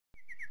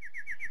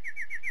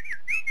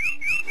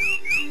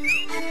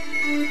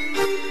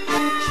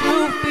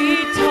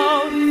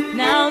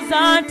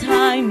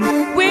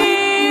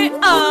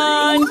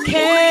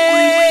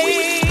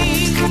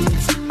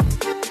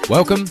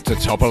Welcome to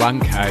Topple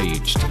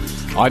Uncaged.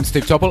 I'm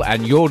Steve Topple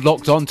and you're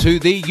locked on to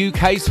the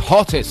UK's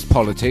hottest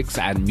politics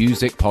and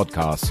music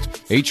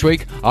podcast. Each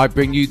week I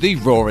bring you the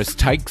rawest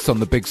takes on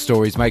the big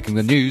stories making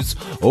the news,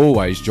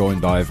 always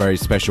joined by a very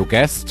special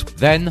guest.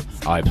 Then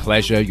I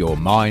pleasure your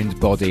mind,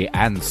 body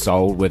and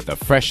soul with the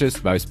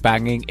freshest, most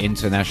banging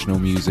international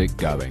music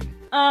going.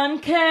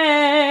 Uncaged.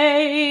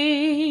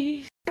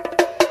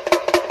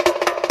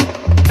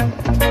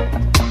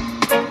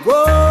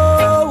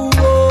 Whoa,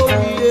 whoa,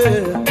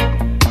 yeah.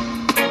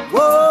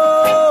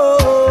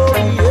 Whoa,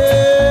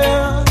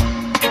 yeah.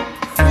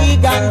 Free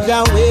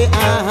ganja way,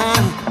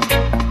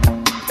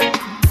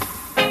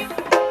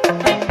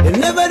 They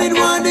never did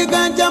want the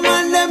ganja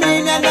man, them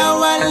in and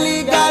now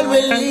illegal,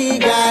 we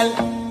legal.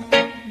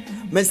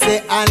 Me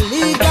say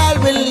illegal,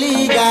 we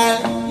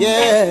legal,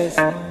 yes.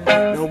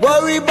 Don't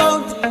worry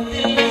about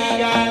illegal,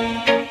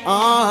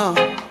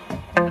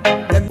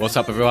 What's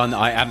up everyone,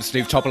 I am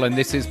Steve Topple and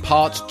this is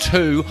part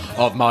 2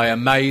 of my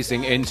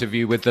amazing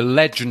interview with the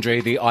legendary,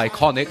 the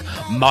iconic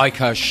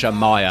Micah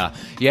Shemaiah.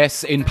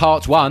 Yes, in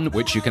part 1,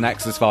 which you can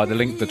access via the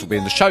link that will be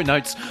in the show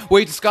notes,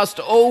 we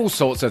discussed all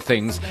sorts of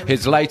things.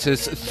 His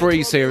latest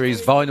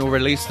 3-series vinyl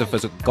release, The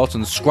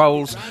Forgotten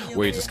Scrolls.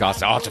 We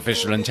discussed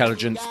artificial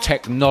intelligence,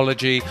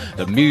 technology,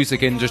 the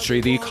music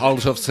industry, the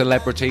cult of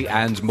celebrity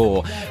and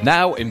more.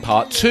 Now in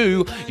part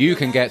 2, you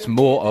can get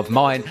more of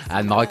mine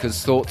and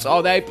Micah's thoughts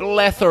on a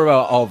plethora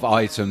of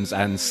items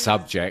and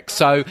subjects.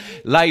 So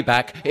lay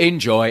back,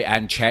 enjoy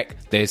and check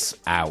this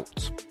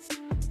out.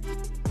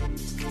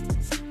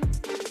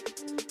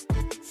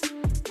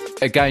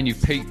 Again,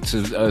 you've piqued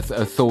a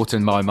thought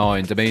in my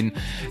mind. I mean,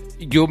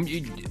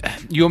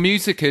 your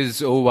music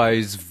is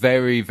always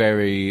very,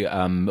 very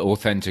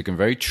authentic and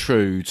very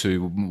true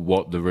to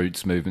what the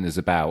Roots movement is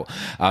about.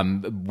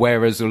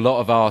 Whereas a lot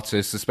of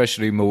artists,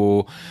 especially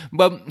more,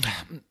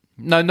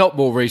 no, not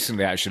more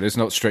recently. Actually, it's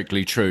not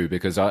strictly true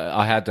because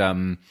I had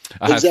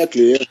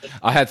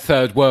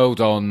Third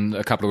World on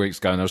a couple of weeks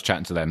ago, and I was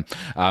chatting to them.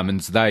 And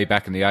they,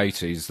 back in the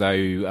 80s,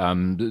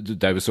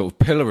 they were sort of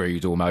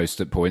pilloried almost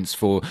at points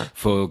for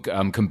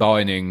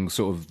combining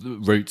sort of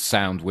Roots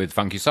sound with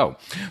funky soul.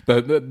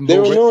 But they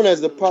were known as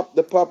the pop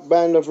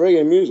band of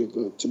reggae music.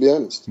 To be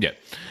honest, yeah.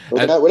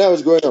 When I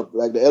was growing up,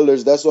 like the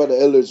Elders, that's what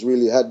the Elders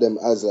really had them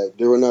as. Like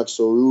they were not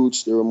so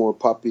roots; they were more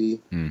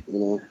poppy. You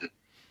know.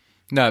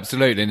 No,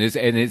 absolutely, and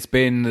it's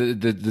been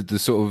the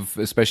sort of,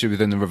 especially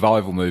within the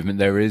revival movement,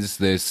 there is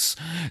this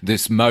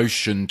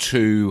motion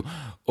to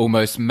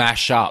almost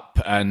mash up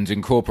and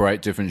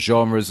incorporate different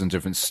genres and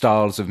different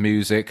styles of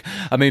music.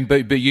 I mean,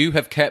 but you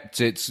have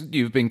kept it.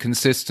 You've been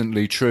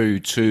consistently true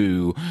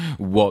to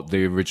what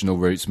the original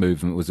Roots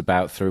movement was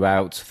about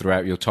throughout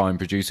your time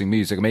producing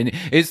music. I mean,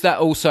 is that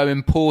also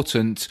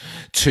important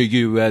to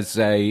you as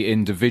a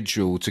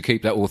individual to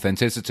keep that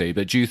authenticity?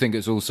 But do you think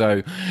it's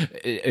also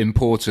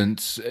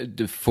important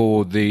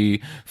for the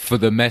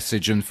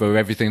message and for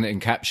everything that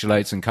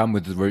encapsulates and come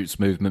with the Roots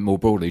movement more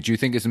broadly? Do you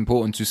think it's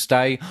important to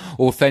stay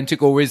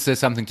authentic, or is there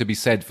something to be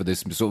said for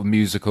this sort of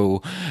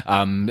musical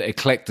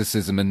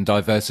eclecticism and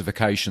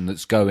diversification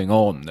that's going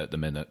on at the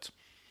minute?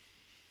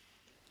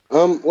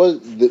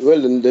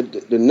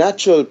 The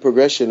natural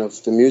progression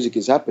of the music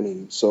is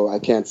happening, so I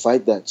can't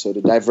fight that. So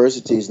the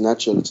diversity is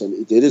natural.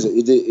 It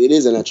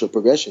is a natural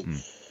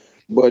progression.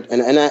 But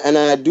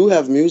I do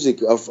have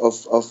music of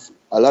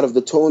a lot of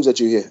the tones that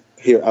you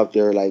hear out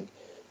there, like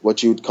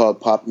what you would call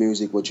pop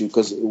music.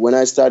 Because when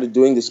I started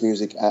doing this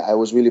music, I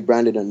was really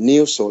branded a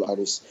neo soul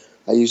artist.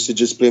 I used to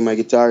just play my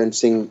guitar and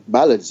sing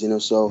ballads,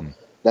 so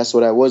that's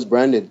what I was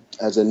branded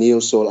as, a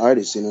neo-soul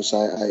artist,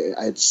 so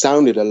I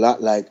sounded a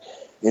lot like,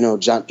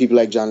 people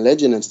like John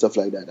Legend and stuff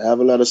like that. I have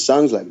a lot of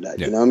songs like that,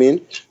 You know what I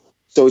mean?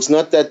 So it's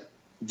not that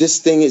this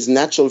thing is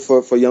natural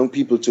for young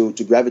people to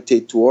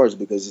gravitate towards,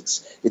 because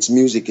it's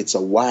music, it's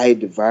a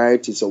wide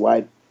variety, it's a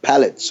wide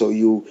palette, so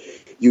you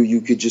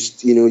could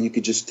just, you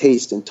could just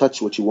taste and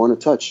touch what you want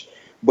to touch.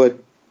 But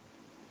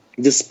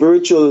the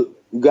spiritual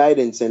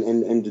guidance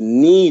and the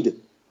need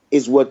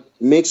is what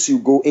makes you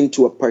go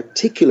into a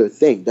particular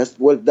thing. That's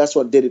what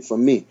did it for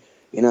me,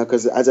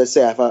 because as I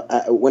say,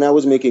 when I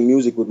was making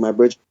music with my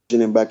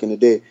brethren back in the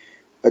day,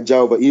 at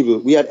Java Evil,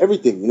 we had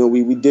everything.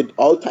 We did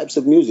all types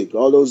of music,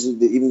 all those,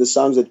 even the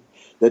songs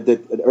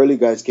that early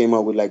guys came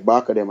out with, like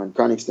Baka them and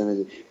Chronix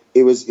them.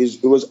 It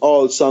was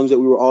all songs that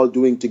we were all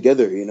doing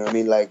together.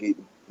 Like it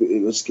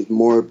was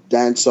more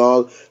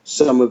dancehall,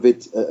 some of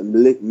it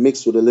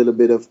mixed with a little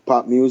bit of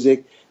pop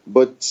music.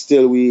 But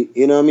still, we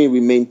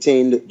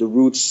maintained the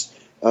roots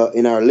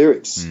in our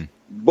lyrics.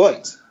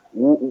 But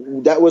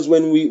that was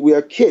when we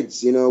are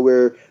kids,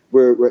 we're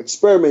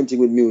experimenting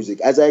with music.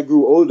 As I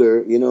grew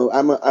older,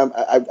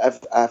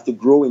 I have to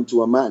grow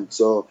into a man.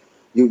 So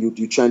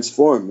you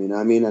transform,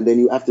 and then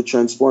you have to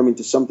transform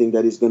into something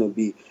that is going to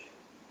be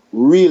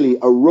really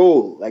a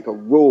role. Like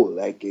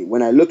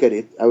when I look at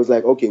it, I was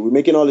like, okay, we're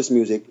making all this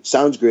music,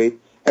 sounds great,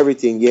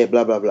 everything, yeah,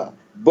 blah blah blah.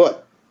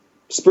 But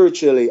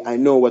spiritually, I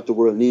know what the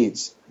world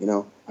needs.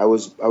 I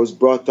was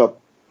brought up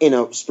in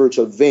a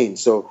spiritual vein,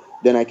 so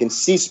then I can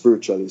see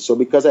spiritually. So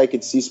because I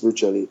can see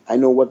spiritually, I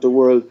know what the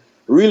world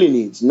really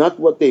needs, not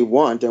what they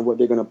want and what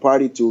they're going to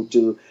party to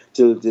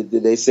till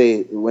they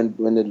say when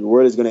the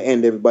world is going to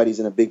end, everybody's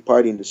in a big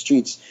party in the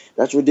streets.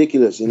 That's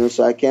ridiculous, you know.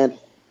 So I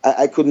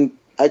couldn't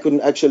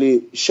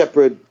actually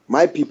shepherd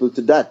my people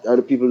to that, or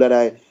the people that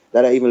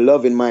I even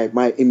love in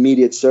my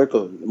immediate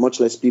circle, much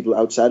less people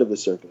outside of the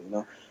circle, you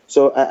know.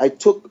 So I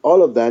took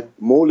all of that,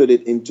 molded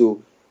it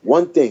into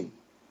one thing,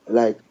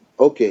 like,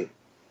 okay,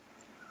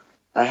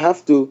 I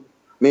have to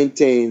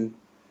maintain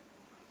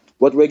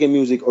what reggae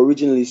music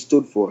originally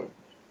stood for.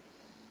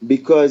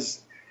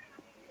 Because,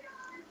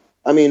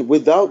 I mean,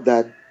 without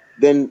that,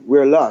 then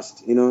we're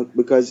lost, you know,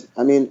 because,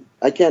 I mean,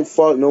 I can't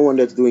fault no one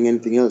that's doing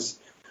anything else,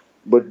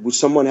 but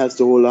someone has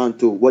to hold on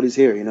to what is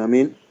here, you know what I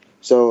mean?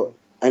 So,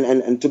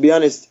 and to be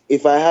honest,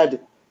 if I had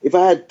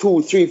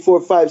 2, 3,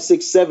 4, 5,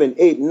 6, 7,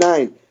 8,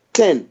 9,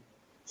 10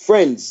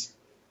 friends,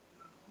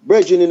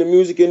 brethren in the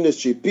music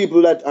industry,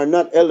 people that are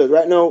not elders,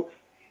 right now,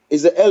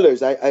 is the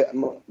elders. I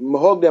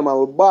hug them, I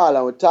will ball,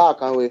 I will talk,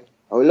 I will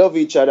love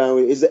each other.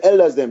 And it's the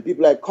elders, them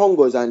people like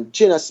Congos and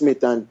China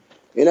Smith, and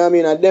you know what I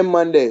mean. And them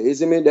man there, you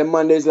see me. Them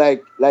man there is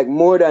like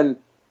more than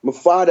my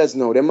fathers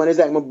now. Them man is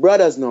like my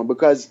brothers now,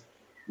 because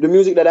the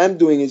music that I'm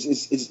doing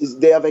is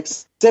they have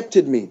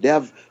accepted me.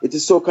 It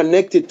is so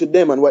connected to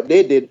them and what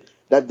they did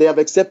that they have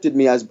accepted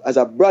me as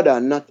a brother,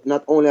 and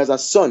not only as a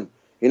son.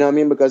 You know what I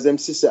mean? Because them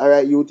sister, all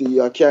right, you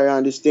carry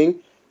on this thing.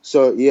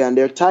 So yeah, and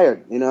they're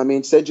tired. You know what I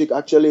mean? Cedric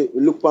actually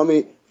looked for me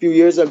a few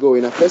years ago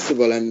in a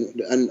festival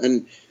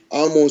and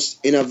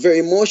almost in a very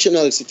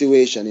emotional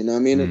situation. You know what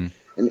I mean?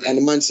 And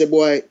the man said,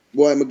 boy,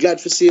 I'm glad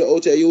to see you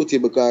out of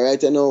UT, because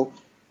right now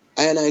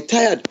I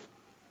tired.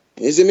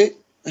 You see me?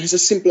 And it's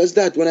as simple as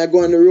that. When I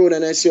go on the road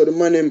and I see the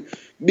man them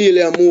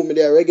Bailey and move me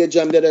there, reggae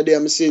jam the other day,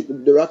 I see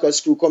the rockers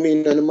crew come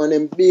in, and the man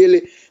them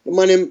Bailey, the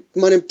man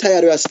them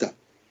tired Rasta.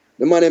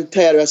 The man them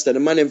tired Rasta. The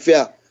man them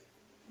fear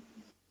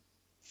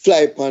fly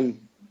upon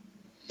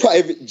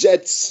private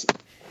jets,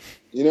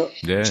 you know,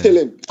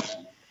 chilling.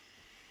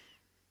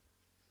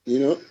 You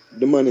know,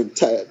 the man them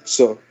tired.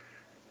 So,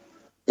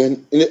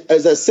 and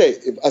as I say,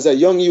 as a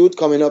young youth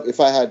coming up, if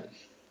I had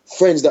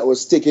friends that were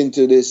sticking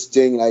to this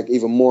thing like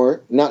even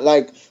more, not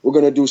like we're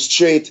gonna do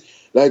straight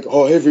like,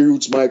 oh, Heavy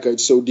Roots, Micah,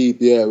 it's so deep,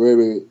 yeah,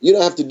 wait. You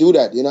don't have to do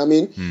that, you know what I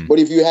mean? But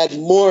if you had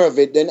more of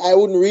it, then I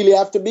wouldn't really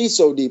have to be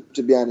so deep,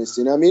 to be honest,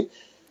 you know what I mean?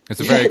 It's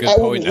a very good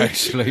point,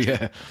 actually,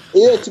 yeah.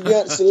 Yeah, to be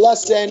honest, the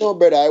last thing I know,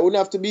 brother, I wouldn't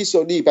have to be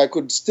so deep. I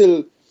could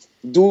still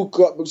do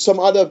some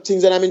other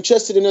things that I'm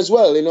interested in as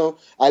well, you know.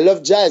 I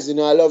love jazz, you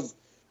know, I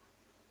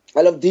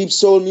love deep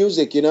soul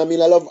music, you know what I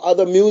mean? I love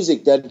other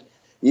music that,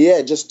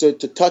 yeah, just to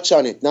touch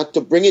on it, not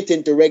to bring it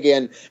into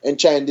reggae and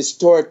try and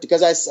distort,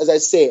 because as I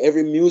say,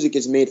 every music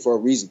is made for a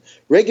reason.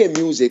 Reggae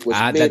music was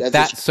made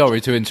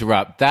sorry to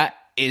interrupt. That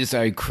is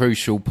a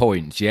crucial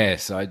point.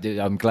 Yes,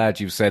 I'm glad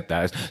you said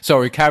that.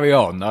 Sorry, carry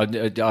on. I'm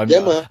kind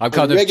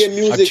of reggae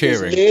music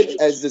is made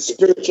as the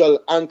spiritual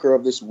anchor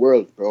of this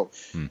world, bro.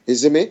 You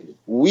see me?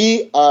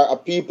 We are a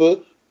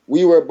people.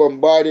 We were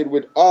bombarded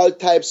with all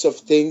types of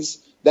things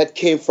that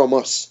came from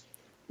us.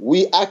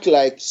 We act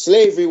like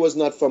slavery was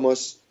not from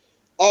us.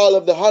 All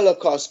of the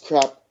Holocaust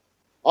crap,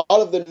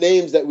 all of the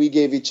names that we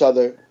gave each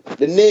other,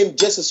 the name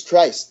Jesus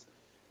Christ,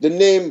 the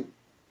name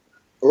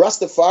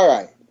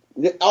Rastafari,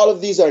 all of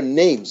these are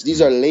names.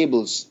 These are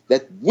labels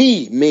that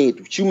we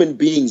made, human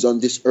beings on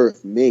this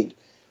earth made.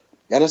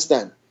 You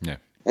understand? Yeah.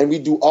 And we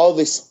do all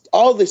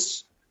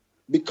this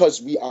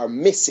because we are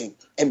missing.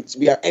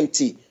 We are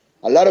empty.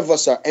 A lot of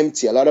us are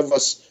empty. A lot of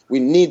us, we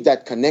need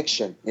that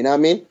connection. You know what I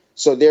mean?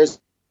 So there's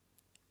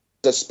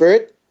a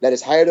spirit that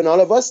is higher than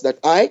all of us that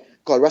I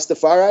call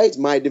Rastafari. It's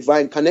my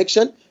divine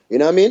connection. You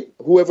know what I mean?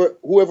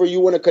 Whoever you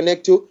want to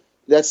connect to,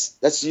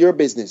 that's your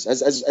business.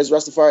 As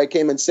Rastafari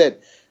came and said,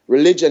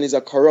 religion is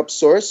a corrupt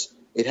source.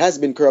 It has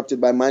been corrupted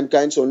by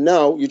mankind. So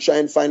now you try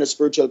and find a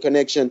spiritual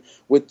connection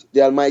with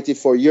the Almighty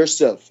for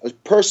yourself, a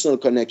personal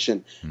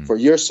connection for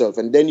yourself.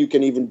 And then you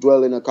can even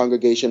dwell in a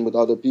congregation with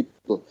other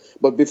people.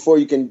 But before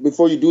you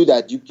do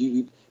that,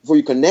 before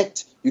you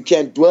connect, you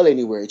can't dwell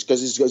anywhere. It's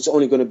because it's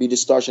only going to be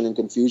distortion and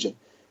confusion.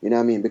 You know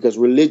what I mean? Because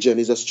religion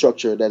is a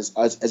structure that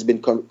has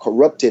been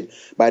corrupted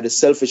by the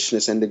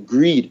selfishness and the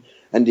greed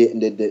and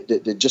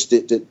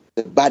the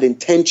bad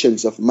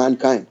intentions of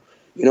mankind.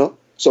 You know?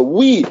 So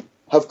we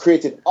have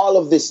created all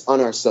of this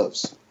on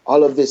ourselves,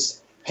 all of this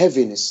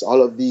heaviness,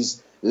 all of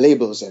these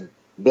labels and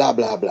blah,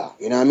 blah, blah.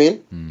 You know what I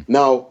mean?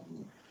 Now,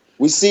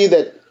 we see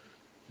that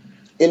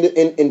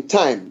in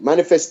time,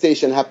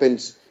 manifestation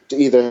happens to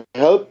either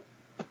help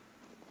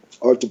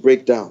or to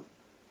break down.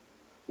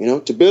 You know,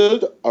 to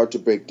build or to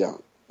break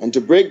down. And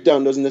to break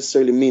down doesn't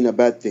necessarily mean a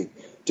bad thing.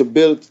 To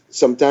build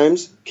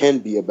sometimes can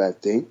be a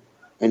bad thing,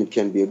 and it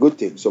can be a good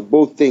thing. So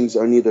both things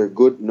are neither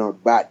good nor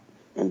bad.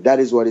 And that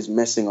is what is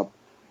messing up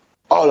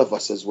all of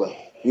us as well.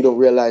 You don't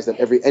realize that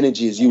every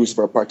energy is used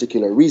for a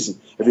particular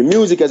reason. Every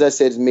music, as I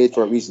said, is made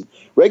for a reason.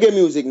 Reggae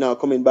music, now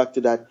coming back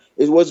to that,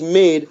 it was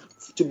made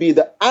to be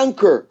the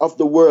anchor of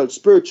the world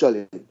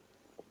spiritually.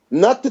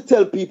 Not to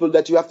tell people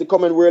that you have to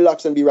come and wear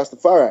locks and be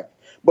Rastafari,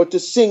 but to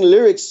sing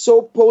lyrics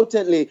so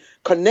potently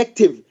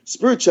connective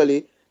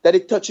spiritually that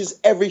it touches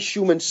every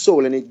human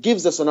soul, and it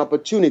gives us an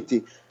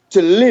opportunity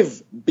to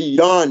live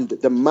beyond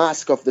the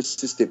mask of the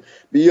system,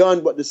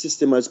 beyond what the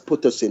system has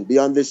put us in,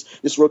 beyond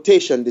this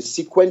rotation, this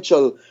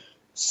sequential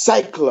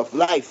cycle of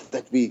life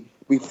that we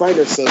find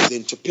ourselves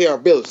in, to pay our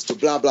bills, to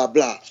blah, blah,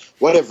 blah,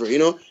 whatever, you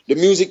know. The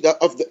music,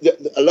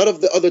 a lot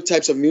of the other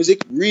types of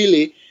music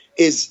really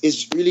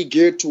is really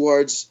geared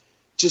towards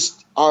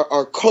just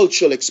our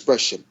cultural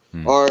expression,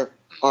 our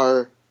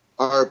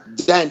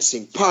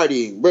dancing,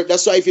 partying. But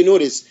that's why, if you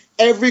notice,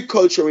 every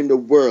culture in the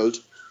world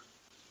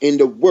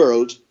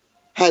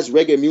has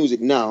reggae music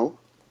now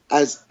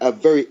as a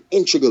very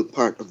integral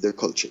part of their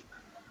culture.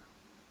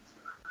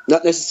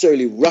 Not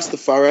necessarily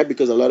Rastafari,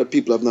 because a lot of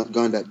people have not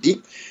gone that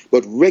deep,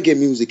 but reggae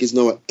music is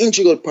now an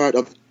integral part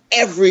of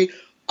every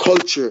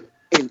culture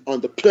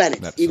on the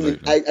planet. Absolutely.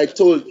 Even I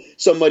told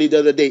somebody the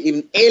other day,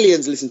 even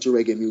aliens listen to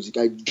reggae music.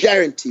 I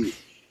guarantee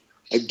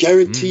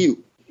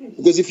you.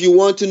 Because if you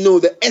want to know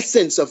the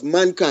essence of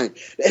mankind,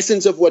 the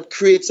essence of what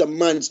creates a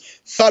man's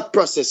thought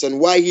process and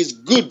why he's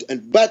good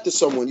and bad to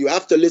someone, you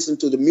have to listen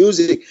to the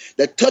music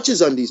that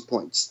touches on these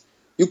points.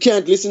 You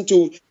can't listen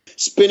to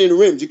spinning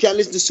rims. You can't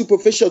listen to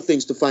superficial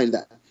things to find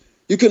that.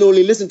 You can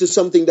only listen to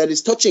something that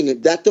is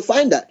touching that to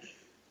find that.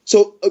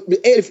 So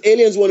if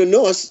aliens want to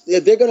know us,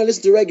 they're going to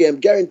listen to reggae. I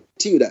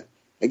guarantee you that.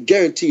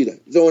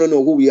 They don't want to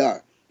know who we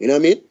are. You know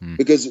what I mean?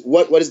 Because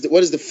what is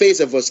the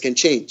face of us can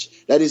change.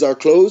 That is our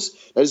clothes.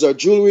 That is our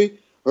jewelry,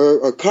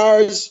 our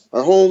cars,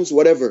 our homes,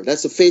 whatever.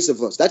 That's the face of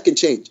us. That can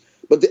change.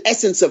 But the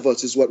essence of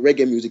us is what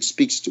reggae music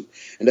speaks to.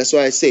 And that's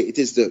why I say it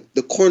is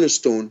the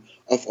cornerstone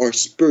of our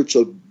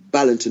spiritual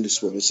balance in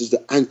this world. This is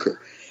the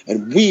anchor.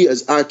 And we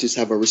as artists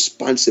have a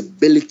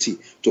responsibility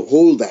to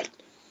hold that.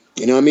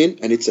 You know what I mean?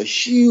 And it's a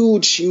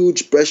huge,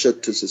 huge pressure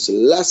to Sister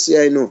Lassie,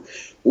 I know.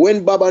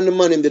 When Bob and the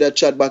man did a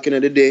chat back in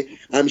the day,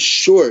 I'm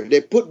sure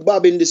they put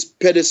Bob in this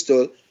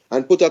pedestal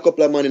and put a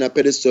couple of men in a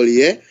pedestal,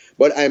 yeah?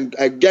 But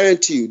I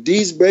guarantee you,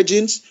 these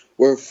brethrens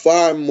were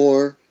far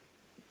more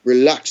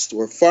relaxed,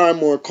 were far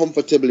more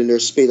comfortable in their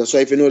space. That's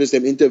why if you notice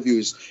their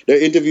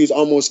interviews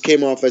almost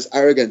came off as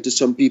arrogant to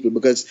some people,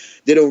 because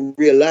they don't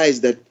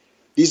realize that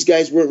these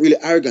guys weren't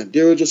really arrogant.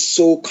 They were just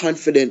so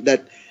confident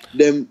that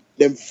them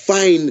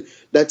find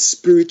that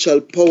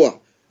spiritual power,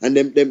 and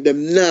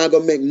them not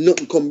gonna make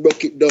nothing come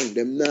broke it down.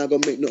 Them not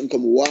gonna make nothing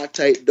come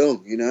water it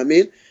down. You know what I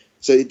mean?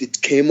 So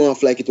it came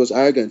off like it was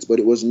arrogance, but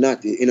it was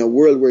not. In a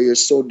world where you're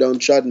so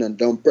downtrodden and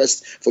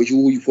downpressed for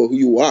who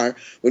you are,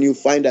 when you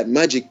find that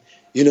magic,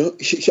 you know,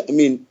 I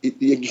mean,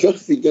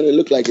 you're gonna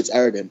look like it's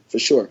arrogant for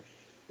sure.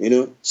 You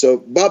know, so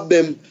Bob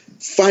them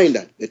find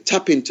that, they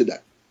tap into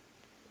that.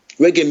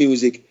 Reggae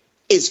music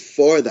is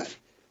for that,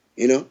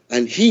 you know,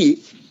 and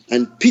he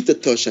and Peter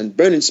Tosh and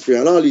Burning Spear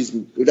and all these,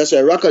 that's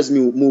why Rockers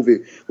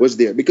movie was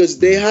there, because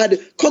they had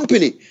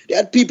company. They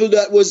had people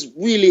that was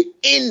really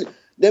in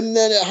them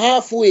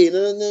halfway.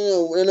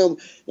 No.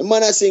 The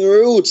man I sing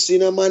roots, you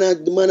know,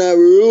 the man are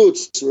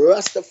roots,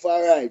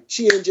 Rastafari,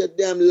 change your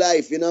damn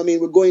life, you know what I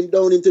mean? We're going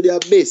down into the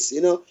abyss, you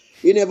know.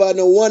 You never had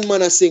no one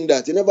man I sing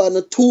that. You never had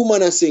no two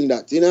man I sing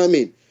that, you know what I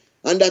mean?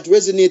 And that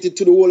resonated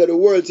to the whole of the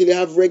world till you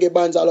have reggae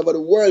bands all over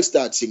the world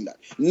start sing that.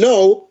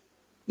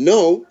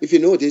 No, if you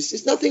notice,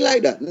 it's nothing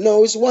like that.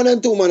 No, it's one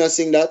and two man I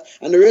sing that,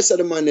 and the rest of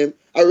the man them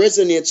I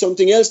resonate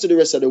something else to the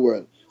rest of the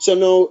world. So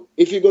now,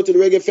 if you go to the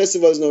reggae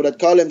festivals now that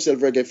call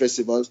themselves reggae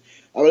festivals,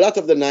 a lot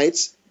of the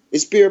nights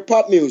is pure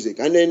pop music,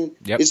 and then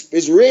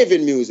it's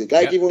raving music.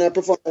 Like even when I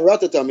perform in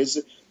Rotterdam,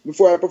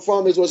 before I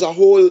performed, it was a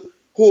whole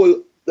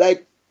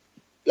like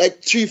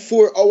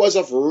 3-4 hours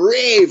of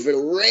rave,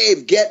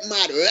 get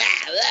mad,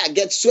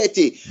 get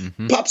sweaty,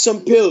 pop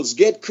some pills,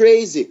 get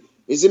crazy.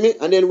 You see me?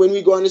 And then when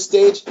we go on the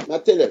stage, I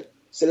tell you,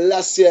 so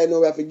last year I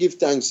know we have to give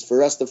thanks for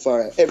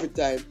Rastafari every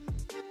time.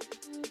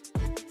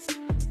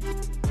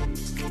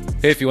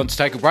 If you want to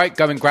take a break,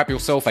 go and grab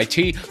yourself a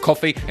tea,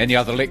 coffee, any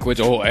other liquid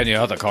or any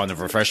other kind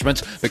of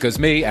refreshment, because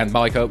me and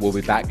Micah will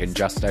be back in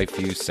just a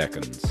few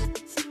seconds.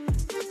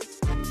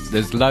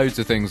 There's loads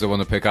of things I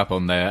want to pick up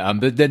on there,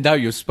 but no,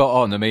 you're spot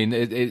on. I mean,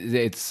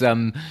 it's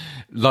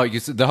like you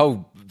said, the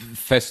whole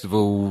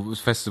festival,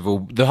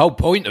 the whole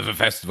point of a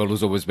festival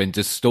has always been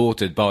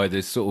distorted by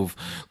this sort of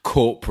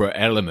corporate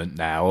element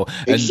now.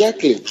 And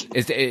exactly.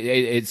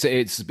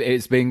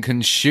 It's been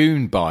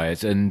consumed by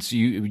it, and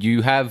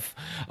you have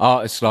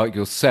artists like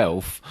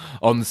yourself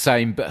on the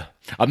same.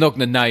 I'm not going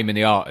to name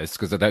any artists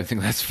because I don't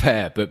think that's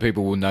fair, but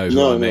people will know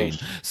who I mean.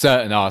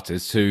 Certain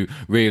artists who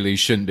really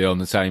shouldn't be on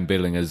the same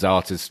billing as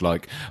artists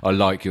like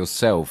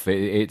yourself.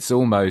 It's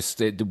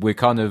almost, we're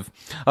kind of,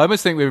 I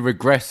almost think we're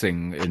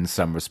regressing in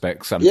some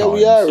respects sometimes. Yeah,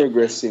 we are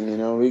regressing, you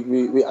know.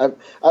 We are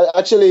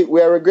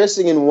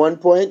regressing in one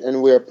point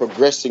and we are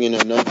progressing in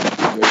another.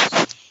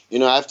 You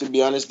know, I have to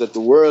be honest that the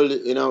world,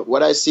 you know,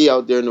 what I see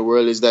out there in the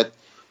world is that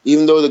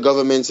even though the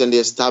governments and the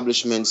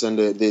establishments and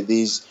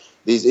these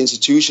these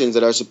institutions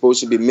that are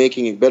supposed to be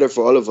making it better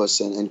for all of us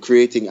and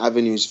creating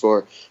avenues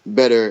for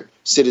better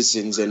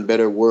citizens and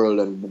better world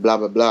and blah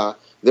blah blah,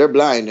 they're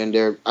blind and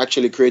they're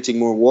actually creating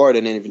more war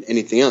than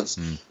anything else.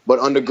 But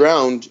on the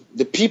ground,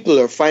 the people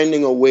are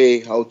finding a way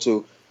how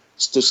to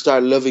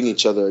start loving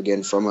each other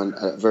again from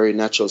a very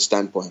natural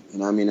standpoint. You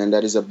know what I mean? And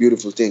that is a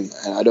beautiful thing.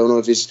 And I don't know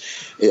if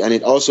and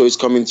it also is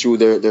coming through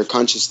their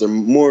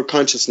more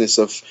consciousness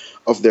of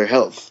their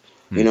health.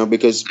 You know,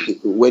 because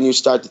when you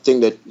start to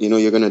think that, you know,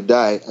 you're going to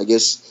die, I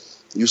guess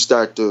you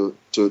start to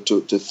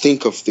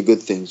think of the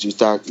good things. You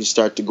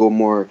start to go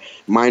more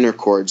minor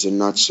chords and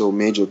not so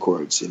major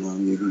chords. You know,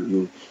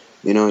 you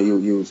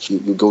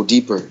go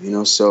deeper. You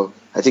know, so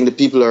I think the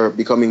people are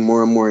becoming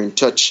more and more in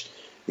touch.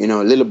 You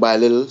know, little by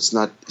little. It's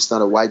not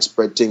a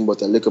widespread thing,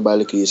 but little by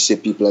little, you see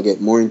people are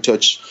getting more in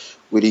touch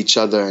with each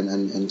other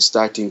and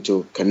starting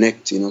to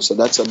connect. You know, so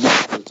that's a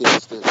beautiful thing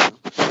still. You know?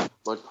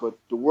 But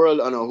the world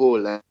on a whole,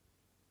 like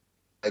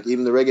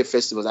even the reggae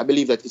festivals, I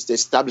believe that it's the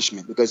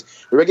establishment, because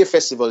the reggae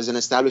festival is an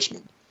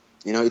establishment.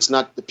 You know, it's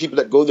not the people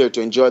that go there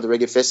to enjoy the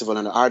reggae festival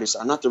and the artists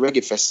are not the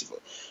reggae festival.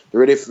 The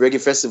reggae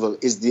festival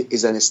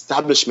is an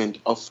establishment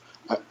of,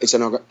 it's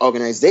an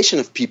organization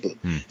of people.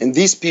 And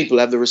these people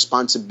have the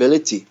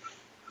responsibility,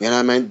 you know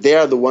what I mean? They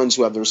are the ones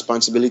who have the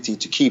responsibility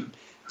to keep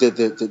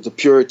the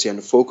purity and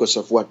the focus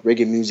of what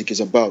reggae music is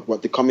about,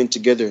 what the coming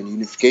together and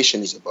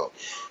unification is about.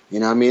 You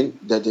know what I mean?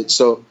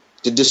 So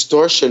the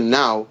distortion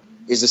now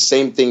is the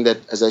same thing that,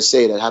 as I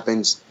say, that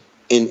happens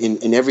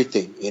in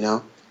everything. You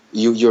know,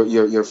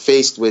 you're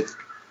faced with,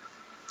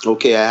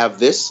 okay, I have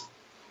this,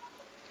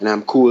 and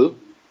I'm cool.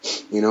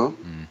 You know,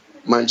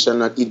 man shall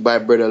not eat by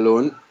bread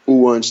alone.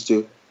 Who wants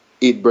to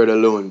eat bread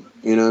alone?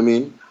 You know what I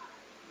mean?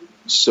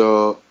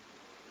 So,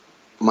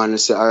 man will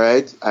say, all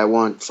right, I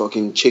want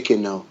fucking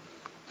chicken now.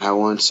 I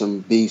want some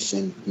beef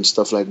and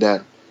stuff like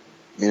that.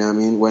 You know what I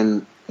mean?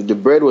 When the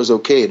bread was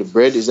okay, the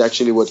bread is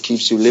actually what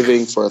keeps you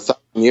living for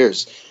 1,000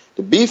 years.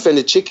 The beef and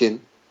the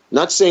chicken,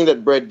 not saying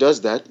that bread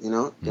does that, you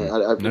know.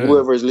 No.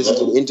 Whoever has listened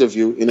to the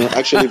interview, you know,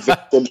 actually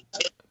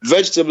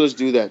vegetables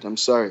do that. I'm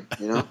sorry,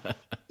 you know.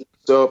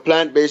 So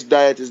plant-based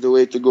diet is the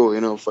way to go,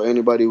 you know, for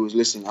anybody who's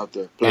listening out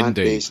there.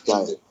 Plant-based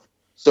diet.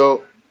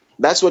 So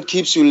that's what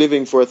keeps you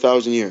living for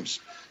 1,000 years.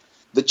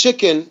 The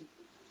chicken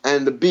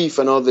and the beef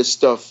and all this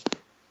stuff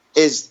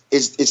is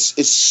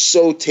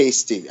so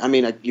tasty. I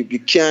mean, you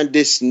can't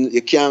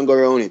go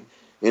around it.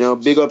 You know,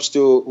 big ups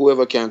to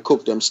whoever can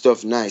cook them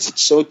stuff nice.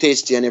 It's so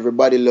tasty and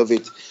everybody love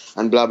it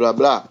and blah, blah,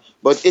 blah.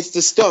 But it's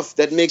the stuff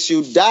that makes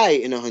you die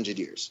in 100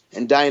 years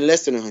and die in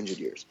less than 100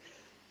 years.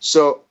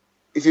 So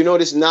if you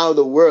notice now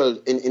the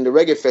world in the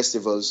reggae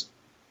festivals,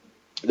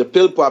 the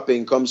pill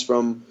popping comes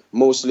from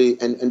mostly,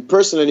 and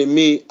personally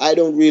me,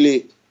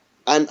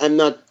 I'm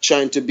not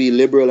trying to be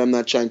liberal. I'm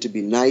not trying to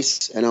be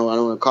nice. I don't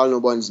want to call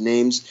nobody's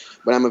names,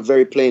 but I'm a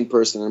very plain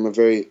person. I'm a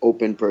very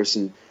open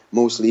person.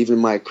 Mostly, even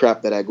my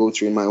crap that I go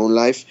through in my own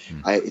life,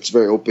 it's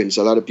very open.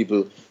 So a lot of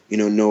people,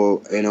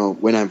 know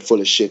when I'm full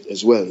of shit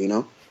as well, you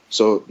know.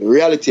 So the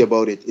reality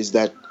about it is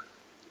that,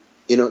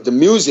 the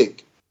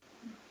music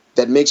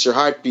that makes your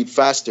heart beat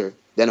faster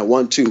than a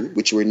 1-2,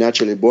 which we're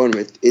naturally born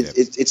with,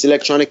 it's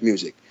electronic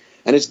music,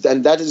 and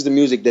that is the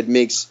music that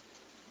makes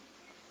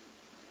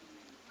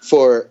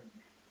for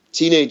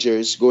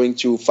teenagers going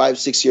through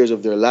 5-6 years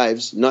of their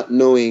lives not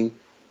knowing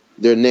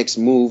their next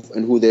move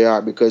and who they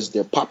are, because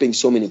they're popping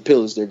so many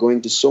pills, they're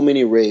going to so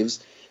many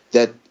raves,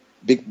 that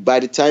by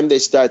the time they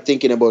start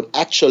thinking about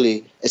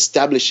actually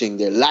establishing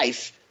their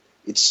life,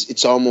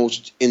 it's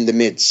almost in the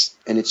midst,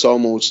 and it's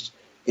almost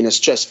in a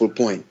stressful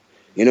point,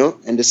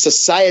 and the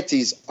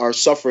societies are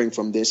suffering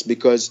from this,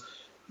 because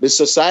the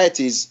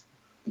societies,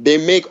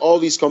 they make all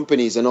these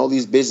companies and all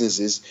these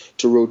businesses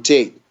to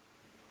rotate,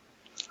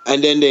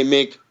 and then they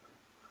make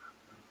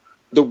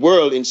the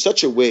world in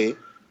such a way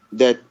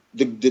that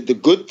the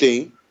good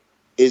thing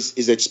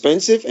is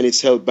expensive and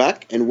it's held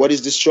back, and what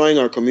is destroying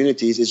our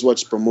communities is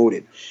what's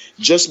promoted,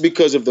 just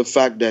because of the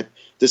fact that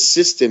the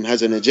system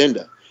has an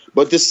agenda.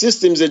 But the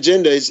system's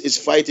agenda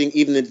is fighting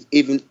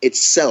even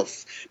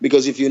itself,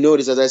 because if you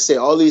notice, as I say,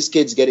 all these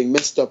kids getting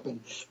messed up, and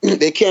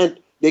they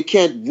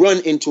can't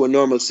run into a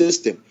normal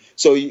system.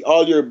 So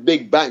all your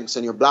big banks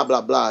and your blah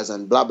blah blahs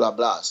and blah blah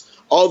blahs,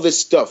 all this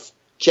stuff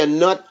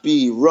cannot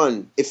be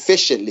run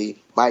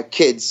efficiently by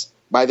kids,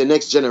 by the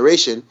next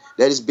generation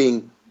that is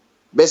being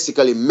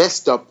basically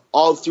messed up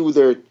all through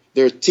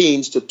their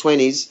teens to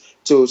 20s,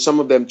 to some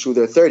of them through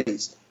their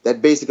 30s,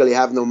 that basically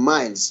have no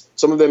minds.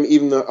 Some of them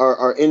even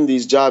are in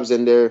these jobs,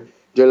 and they're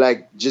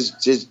like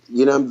just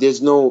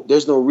there's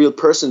no real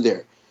person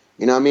there.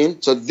 You know what I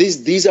mean? So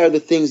these are the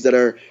things that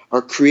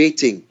are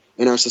creating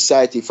in our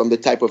society from the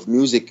type of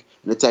music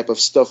and the type of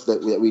stuff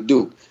that we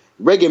do.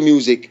 Reggae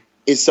music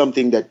is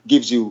something that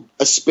gives you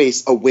a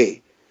space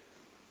away,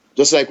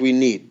 just like we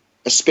need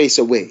a space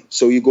away.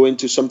 So you go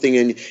into something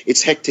and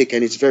it's hectic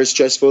and it's very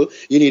stressful,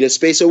 you need a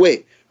space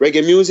away.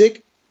 Reggae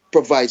music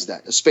provides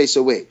that, a space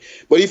away.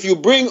 But if you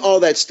bring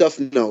all that stuff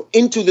now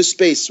into the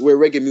space where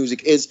reggae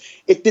music is,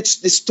 it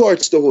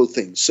distorts the whole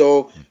thing.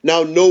 So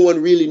now no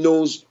one really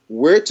knows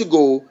where to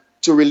go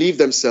to relieve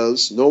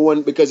themselves. No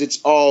one, because it's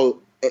all,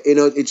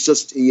 it's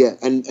just, yeah.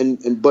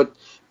 But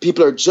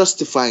people are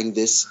justifying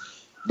this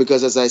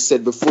because, as I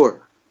said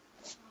before,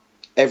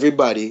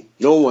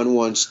 no one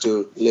wants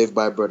to live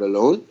by bread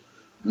alone.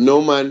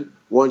 No man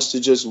wants to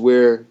just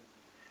wear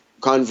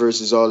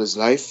Converses all his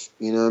life.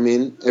 You know what I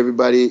mean?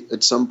 Everybody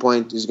at some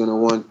point is going to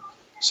want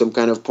some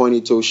kind of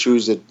pointy toe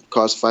shoes that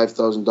cost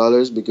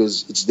 $5,000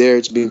 because it's there,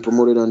 it's being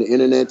promoted on the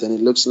internet, and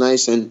it looks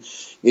nice, and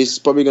it's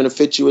probably going to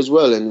fit you as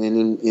well,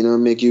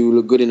 and make you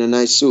look good in a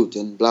nice suit,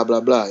 and blah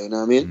blah blah. You know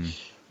what I mean?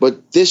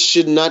 But this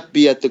should not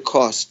be at the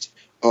cost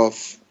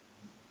of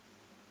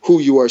who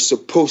you are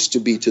supposed to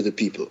be to the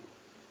people.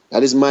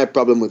 That is my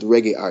problem with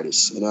reggae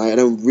artists. I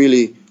don't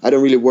really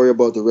worry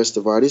about the rest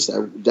of artists.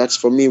 That's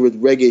for me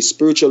with reggae,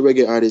 spiritual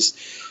reggae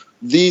artists.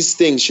 These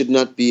things should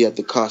not be at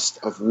the cost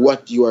of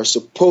what you are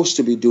supposed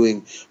to be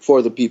doing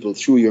for the people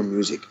through your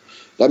music.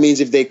 That means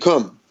if they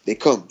come, they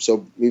come.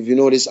 So if you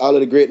notice, all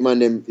of the great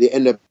men, they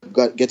end up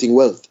getting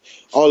wealth.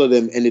 All of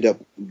them ended up,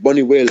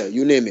 Bunny Wailer,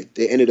 you name it,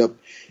 they ended up,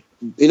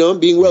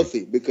 being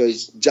wealthy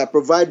because Jah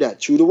provide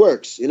that through the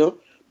works,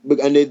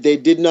 and they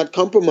did not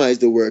compromise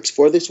the works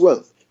for this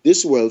wealth.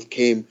 This wealth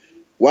came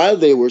while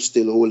they were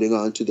still holding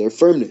on to their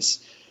firmness.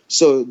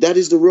 So that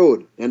is the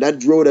road, and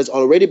that road has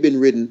already been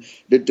ridden.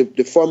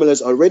 The formula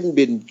has already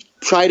been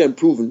tried and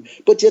proven,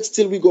 but yet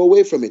still we go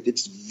away from it.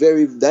 It's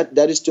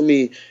that is to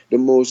me the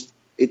most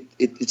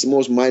it's the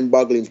most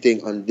mind-boggling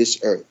thing on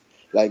this earth.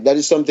 Like, that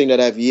is something that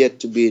I've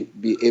yet to be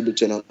able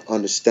to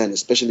understand,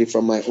 especially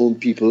from my own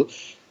people.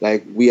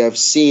 Like, we have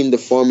seen the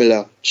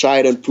formula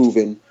tried and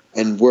proven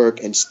and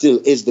work, and still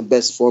is the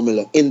best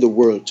formula in the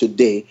world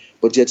today,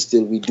 but yet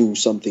still we do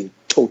something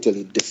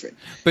totally different.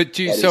 But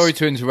sorry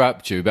to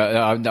interrupt you, but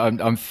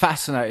I'm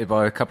fascinated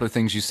by a couple of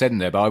things you said in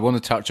there, but I want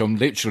to touch on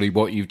literally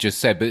what you've just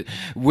said. But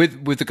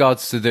with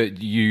regards to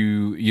that,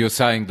 you're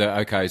saying that,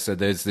 okay, so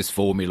there's this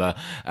formula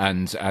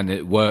and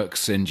it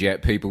works, and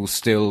yet people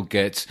still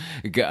deviate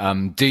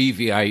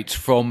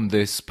from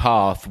this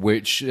path,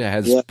 which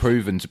has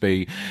proven to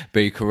be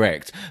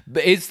correct.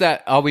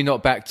 But are we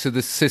not back to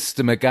the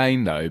system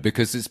again, though?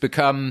 Because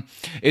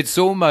it's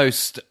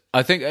almost,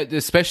 I think,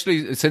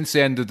 especially since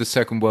the end of the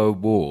Second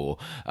World War,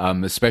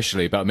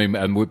 especially, but I mean,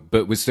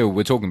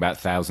 we're talking about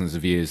thousands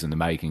of years in the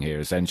making here,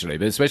 essentially.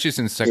 But especially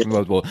since the Second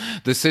World War,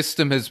 the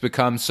system has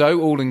become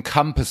so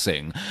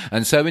all-encompassing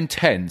and so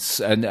intense,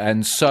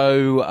 and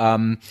so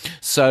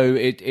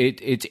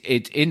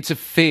it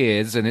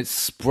interferes and it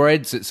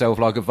spreads itself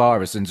like a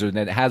virus and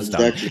it has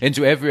done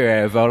into every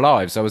area of our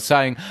lives. I was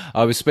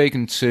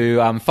speaking to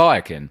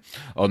Firekin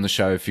on the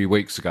show a few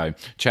weeks ago,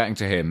 chatting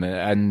to him,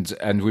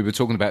 and we were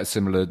talking about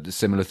a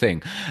similar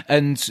thing.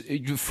 And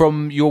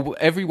from your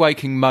every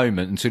waking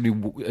moment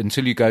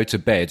until you go to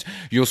bed,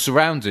 you're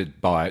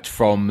surrounded by it,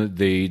 from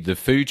the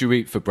food you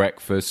eat for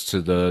breakfast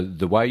to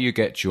the way you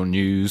get your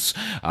news,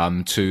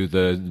 to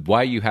the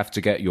way you have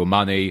to get your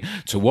money,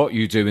 to what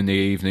you do in the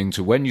evening,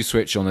 to when you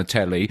switch on the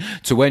telly,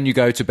 to when you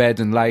go to bed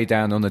and lay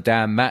down on a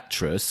damn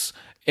mattress.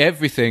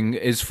 Everything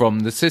is from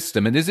the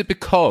system. And is it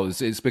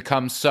because it's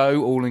become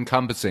so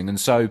all-encompassing and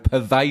so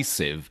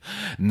pervasive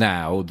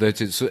now that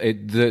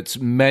that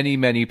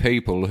many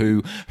people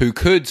who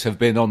could have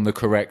been on the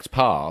correct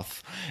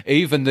path,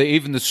 even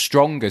the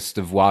strongest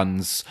of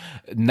ones,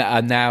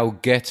 are now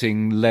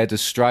getting led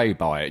astray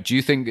by it? Do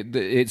you think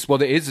it's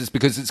what it is? It's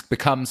because it's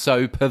become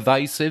so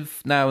pervasive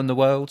now in the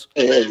world?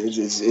 Yeah,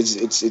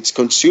 it's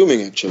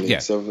consuming, actually. Yeah.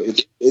 So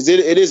it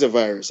is a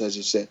virus, as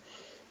you said.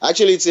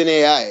 Actually, it's in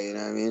AI. You know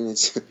what I mean?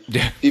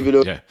 People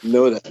don't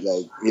know that.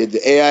 Like, the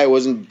AI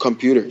wasn't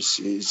computers.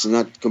 It's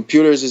not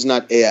computers. Is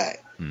not AI.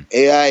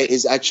 AI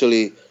is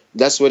actually,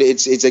 that's what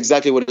it's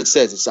exactly what it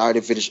says. It's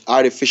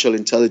artificial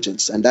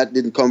intelligence, and that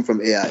didn't come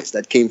from AIs.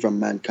 That came from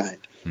mankind.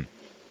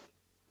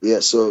 Yeah.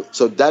 So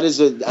that is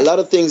a lot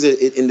of things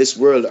in this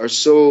world are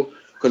so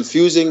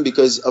confusing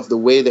because of the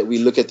way that we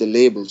look at the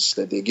labels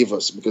that they give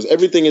us. Because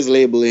everything is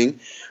labeling,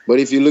 but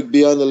if you look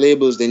beyond the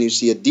labels, then you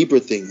see a deeper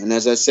thing. And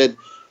as I said,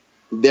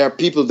 there are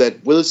people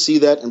that will see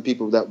that and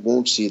people that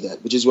won't see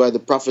that, which is why the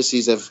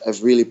prophecies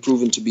have really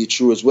proven to be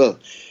true as well.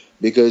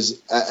 Because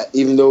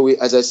even though,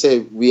 as I say,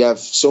 we have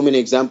so many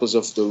examples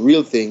of the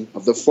real thing,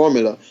 of the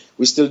formula,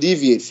 we still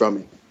deviate from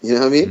it. You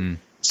know what I mean?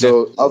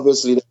 So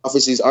obviously the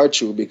prophecies are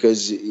true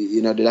because,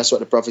 that's what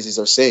the prophecies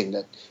are saying,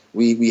 that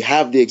we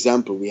have the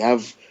example, we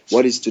have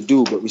what is to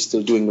do, but we're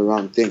still doing the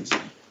wrong things.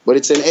 But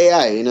it's an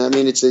AI, you know what I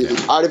mean? It's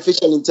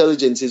artificial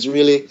intelligence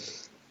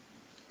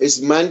it's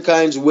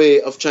mankind's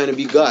way of trying to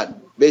be God,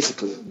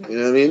 basically. You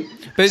know what I mean?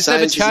 But it's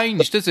never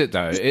changed, has it,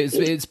 though?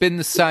 It's been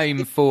the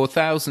same for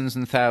thousands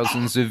and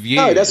thousands of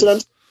years. No, that's what I'm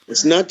saying.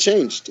 It's not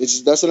changed.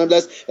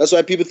 That's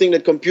why people think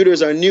that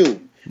computers are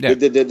new. Yeah.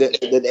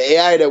 The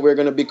AI that we're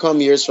going to become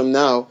years from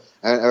now,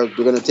 or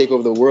we're going to take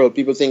over the world,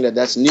 people think that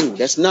that's new.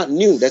 That's not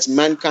new. That's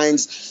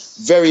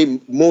mankind's very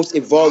most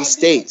evolved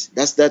state.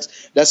 That's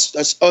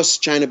us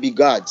trying to be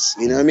gods.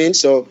 You know what I mean?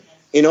 So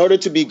in order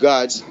to be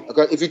gods,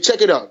 if you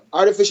check it out,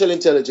 artificial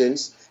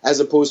intelligence as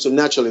opposed to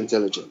natural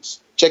intelligence.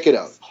 Check it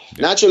out.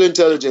 Natural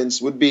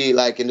intelligence would be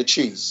like in the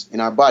trees, in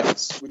our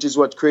bodies, which is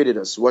what created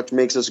us, what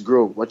makes us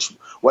grow,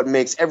 what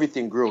makes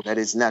everything grow that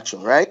is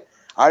natural, right?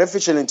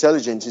 Artificial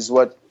intelligence is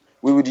what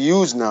we would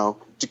use now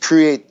to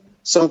create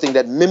something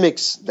that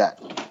mimics that.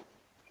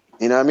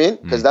 You know what I mean?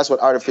 Because that's what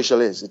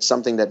artificial is. It's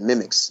something that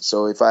mimics.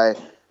 So if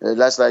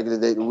that's like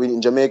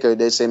in Jamaica,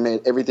 they say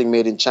everything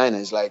made in China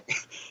is like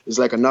it's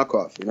like a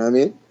knockoff. You know what I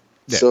mean?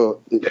 Yeah.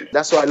 So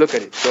that's how I look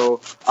at it.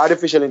 So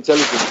artificial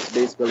intelligence is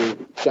basically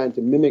trying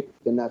to mimic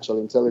the natural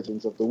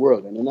intelligence of the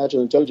world, and the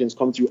natural intelligence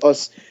comes through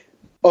us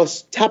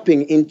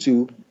tapping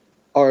into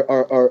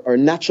our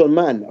natural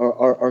man,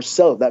 our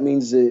self. That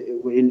means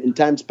in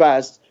times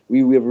past we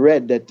have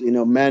read that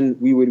man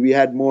we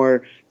had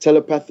more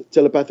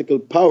telepathical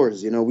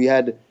powers. We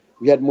had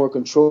more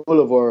control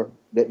over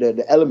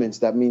the elements.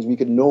 That means we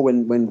could know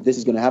when this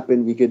is going to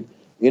happen. We could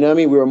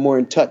we were more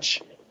in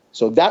touch.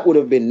 So that would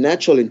have been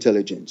natural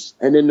intelligence.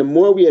 And then the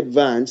more we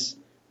advance,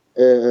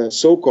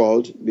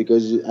 so-called,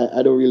 because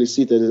I don't really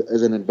see it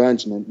as an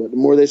advancement, but the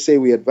more they say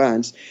we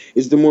advance,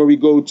 is the more we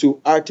go to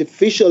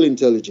artificial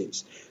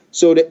intelligence.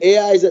 So the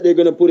AIs that they're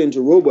going to put into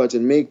robots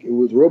and make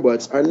with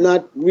robots are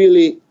not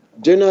really,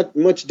 they're not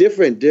much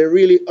different. They're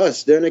really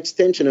us. They're an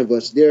extension of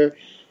us. They're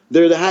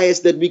the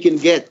highest that we can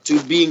get to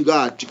being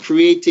God, to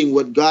creating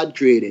what God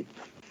created.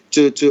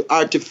 To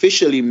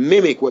artificially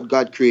mimic what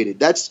God created.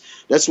 That's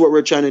what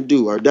we're trying to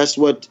do, or that's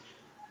what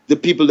the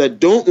people that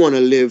don't want to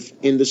live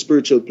in the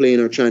spiritual plane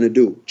are trying to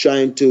do.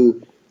 Trying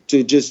to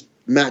just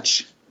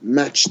match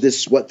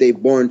this what they're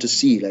born to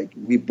see. Like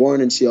we born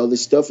and see all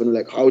this stuff, and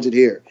like, how is it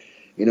here?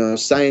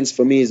 Science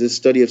for me is a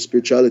study of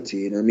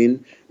spirituality.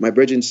 My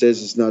brethren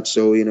says it's not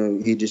so.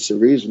 He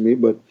disagrees with me,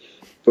 but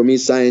for me,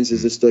 science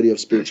is a study of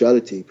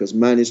spirituality, because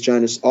man is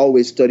trying to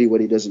always study what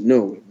he doesn't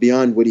know,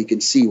 beyond what he can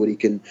see, what he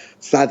can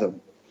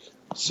fathom.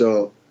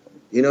 So,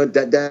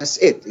 that's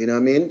it. You know what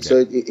I mean? Yeah. So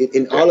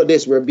in all of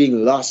this, we're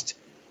being lost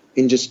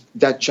in just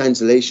that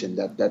translation,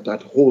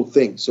 that whole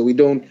thing. So we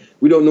don't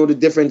know the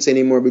difference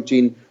anymore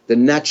between the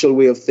natural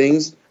way of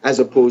things as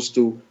opposed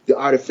to the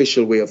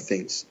artificial way of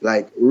things.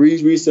 Like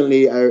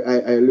recently,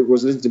 I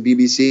was listening to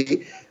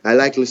BBC. I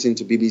like listening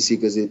to BBC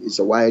because it's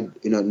a wide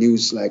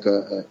news, like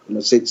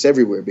it's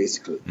everywhere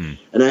basically.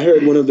 And I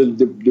heard one of the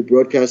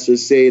broadcasters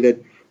say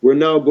that we're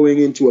now going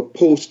into a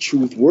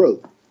post-truth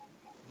world.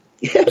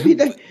 Yeah,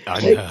 I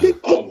mean,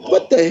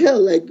 what the hell?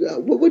 Like,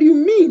 what do you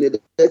mean?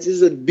 That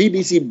is a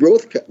BBC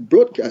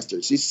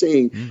broadcaster. She's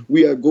saying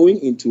we are going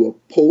into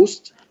a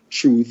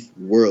post-truth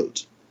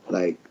world.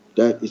 Like,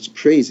 that is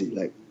crazy.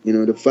 Like,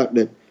 the fact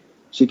that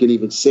she can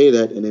even say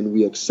that, and then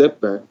we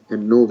accept that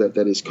and know that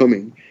is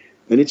coming.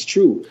 And it's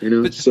true,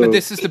 But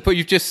this is the point.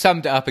 You've just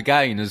summed it up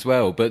again as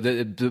well. But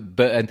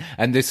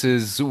this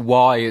is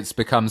why it's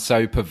become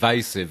so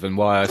pervasive, and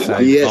why I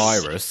say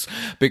virus,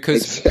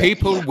 because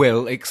people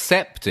will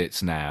accept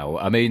it now.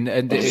 I mean,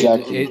 and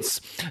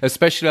it's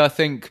especially. I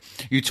think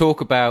you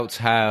talk about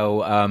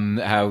how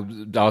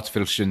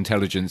artificial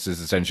intelligence is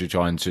essentially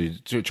trying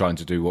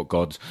to do what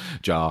God,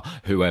 Jah,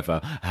 whoever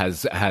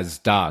has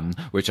done,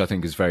 which I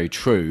think is very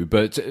true.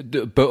 But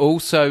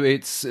also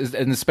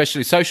and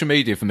especially social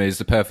media for me is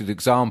the perfect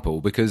example,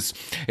 because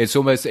it's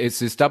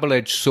this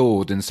double-edged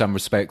sword in some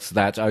respects.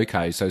 That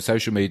so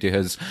social media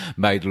has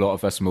made a lot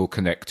of us more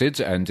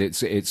connected, and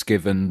it's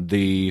given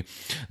the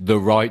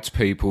right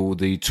people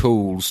the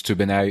tools to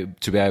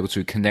be able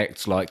to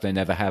connect like they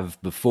never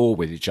have before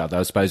with each other.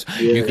 I suppose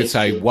you could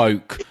say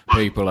woke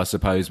people, I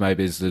suppose,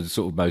 maybe is the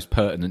sort of most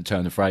pertinent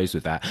turn of phrase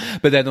with that.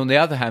 But then on the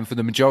other hand, for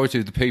the majority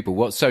of the people,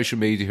 what social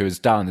media has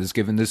done is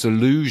given this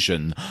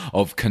illusion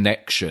of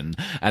connection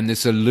and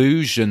this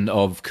illusion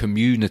of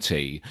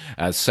community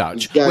as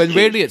such, when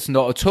really it's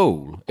not at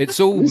all. It's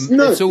all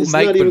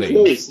make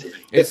believe.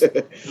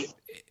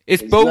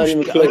 It's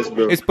bullshit. Close,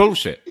 bro. It's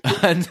bullshit.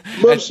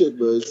 Bullshit,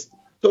 bro. It's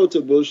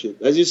total bullshit.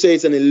 As you say,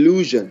 it's an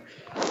illusion.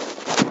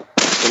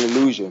 It's an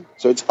illusion.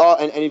 So it's all.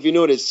 And if you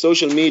notice,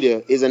 social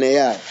media is an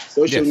AI.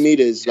 Social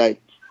media is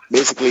like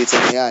basically it's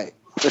an AI.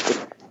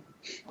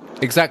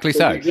 Exactly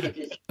so.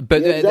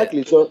 But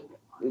exactly. So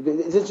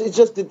it's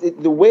just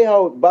the way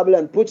how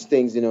Babylon puts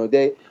things.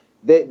 They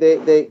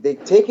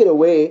take it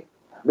away.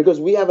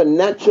 Because we have a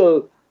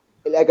natural,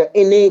 like an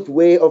innate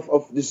way of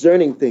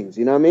discerning things,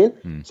 you know what I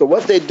mean? So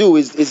what they do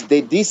is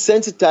they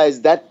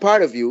desensitize that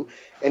part of you,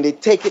 and they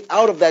take it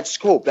out of that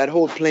scope, that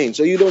whole plane.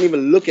 So you don't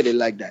even look at it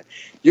like that.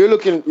 You're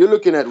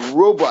looking at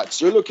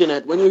robots. You're looking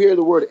at, when you hear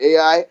the word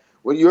AI,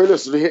 when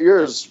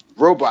here's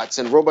robots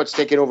and robots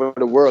taking over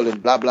the world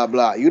and blah blah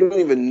blah. You don't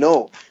even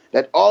know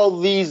that all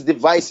these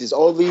devices,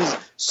 all these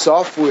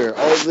software,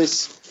 all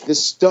this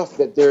stuff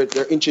that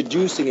they're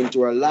introducing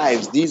into our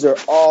lives, these are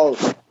all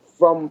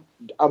from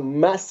a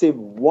massive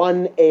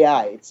one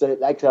AI. It's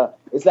like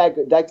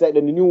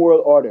the New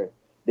World Order.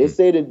 They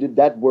say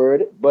that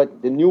word,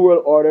 but the New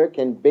World Order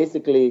can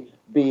basically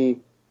be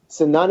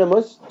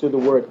synonymous to the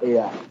word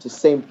AI. It's the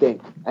same thing.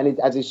 And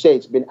as you say,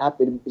 it's been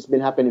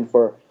happening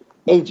for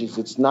ages.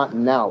 It's not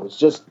now. It's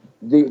just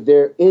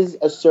there is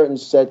a certain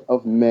set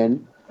of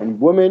men and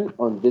women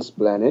on this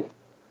planet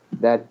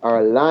that are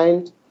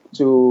aligned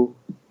to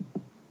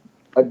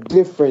a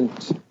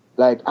different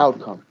like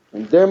outcome.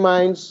 In their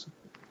minds,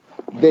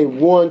 they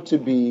want to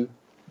be,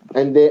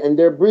 and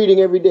they're breeding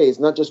every day. It's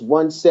not just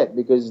one set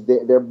because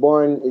they're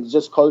born. It's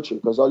just culture.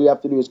 Because all you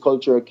have to do is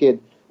culture a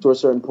kid to a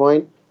certain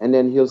point, and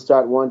then he'll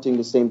start wanting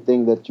the same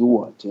thing that you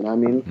want. You know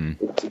what I mean?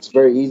 It's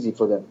very easy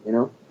for them. You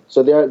know.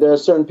 So there are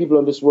certain people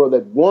in this world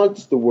that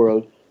want the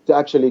world to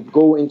actually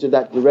go into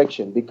that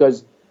direction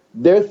because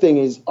their thing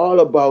is all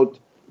about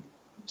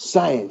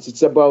science.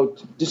 It's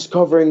about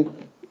discovering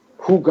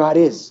who God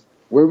is,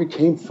 where we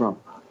came from,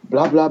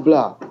 blah, blah,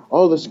 blah,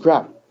 all this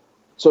crap.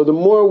 So the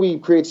more we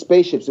create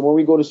spaceships, the more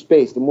we go to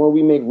space, the more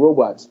we make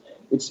robots,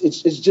 it's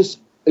just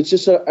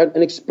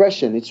an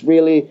expression. It's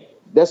really,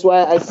 that's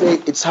why I say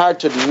it's hard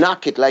to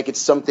knock it like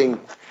it's something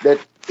that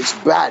it's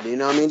bad, you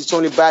know what I mean? It's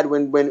only bad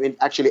when it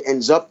actually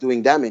ends up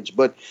doing damage.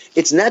 But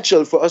it's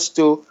natural for us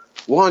to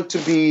want to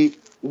be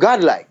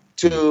godlike,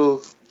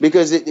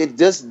 because it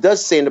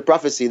does say in the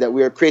prophecy that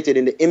we are created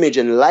in the image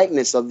and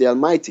likeness of the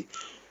Almighty.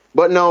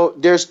 But now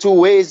there's two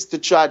ways to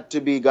try to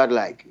be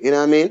godlike, you know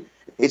what I mean?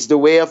 It's the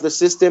way of the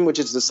system, which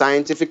is the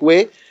scientific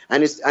way,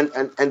 and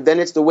then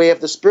it's the way of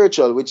the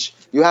spiritual, which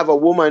you have a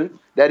woman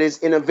that is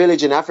in a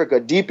village in Africa,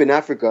 deep in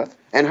Africa,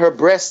 and her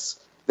breasts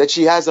that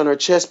she has on her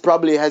chest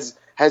probably has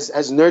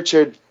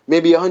nurtured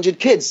maybe 100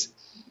 kids.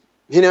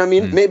 You know what I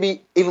mean?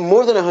 Maybe even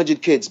more than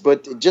 100 kids,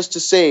 but just to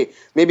say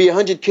maybe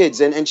 100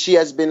 kids. And she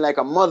has been like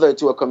a mother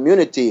to a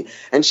community,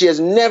 and she has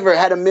never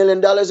had $1 million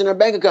in her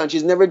bank account.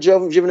 She's never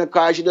driven a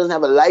car. She doesn't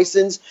have a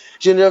license.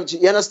 You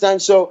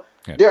understand? So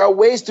there are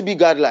ways to be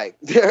godlike.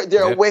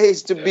 There are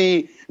ways to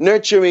be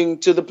nurturing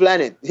to the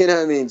planet. You know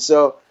what I mean?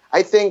 So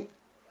I think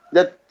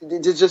that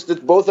it's just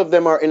that both of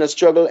them are in a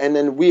struggle, and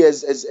then we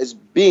as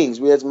beings,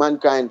 we as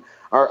mankind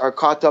are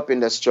caught up in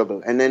that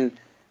struggle. And then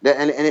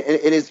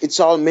it's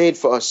all made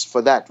for us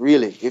for that,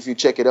 really, if you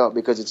check it out,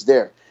 because it's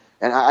there.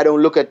 And I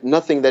don't look at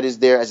nothing that is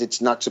there as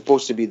it's not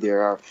supposed to be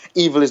there, or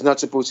evil is not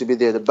supposed to be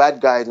there. The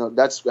bad guy, no,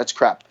 that's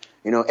crap.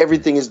 You know,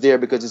 everything is there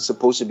because it's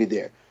supposed to be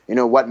there. You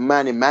know, what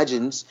man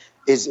imagines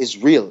is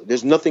real.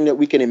 There's nothing that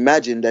we can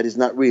imagine that is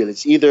not real.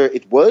 It's either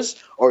it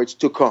was or it's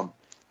to come.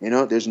 You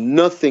know, there's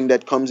nothing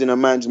that comes in a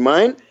man's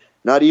mind,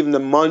 not even the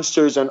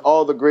monsters and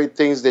all the great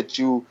things that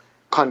you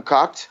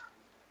concoct,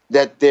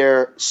 that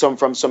they're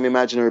from some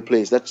imaginary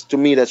place. That's, to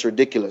me, that's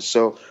ridiculous.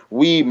 So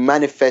we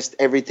manifest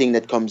everything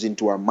that comes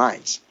into our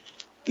minds,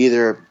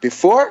 either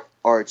before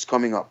or it's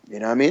coming up. You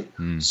know what I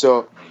mean?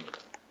 So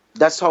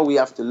that's how we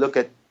have to look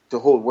at the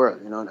whole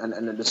world, you know,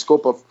 and the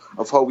scope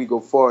of how we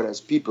go forward as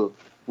people.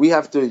 We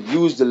have to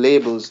use the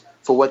labels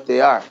for what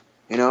they are,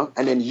 you know,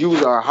 and then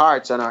use our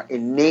hearts and our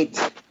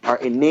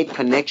innate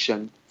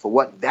connection for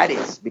what that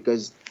is.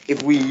 Because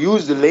if we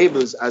use the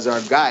labels as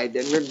our guide,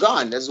 then we're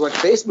gone. That's what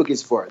Facebook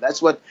is for.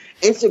 That's what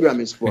Instagram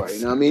is for.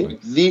 You know what I mean?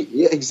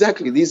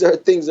 Exactly. These are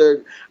things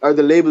that are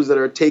the labels that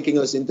are taking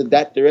us into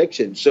that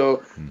direction.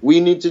 So we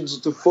need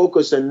to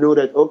focus and know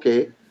that,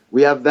 okay,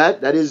 we have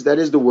that. That is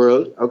the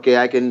world. Okay,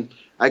 I can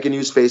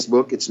use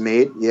Facebook. It's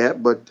made. Yeah.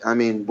 But I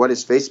mean, what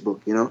is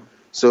Facebook? You know?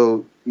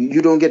 So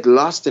you don't get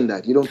lost in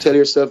that. You don't tell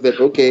yourself that,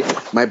 okay,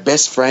 my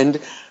best friend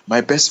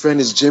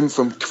is Jim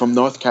from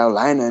North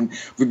Carolina, and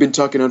we've been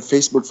talking on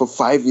Facebook for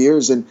 5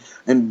 years, and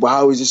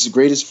wow, is this the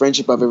greatest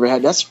friendship I've ever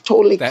had? That's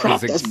totally crap.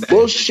 That's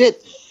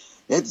bullshit.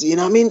 That's, you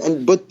know what I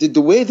mean? But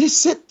the way they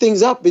set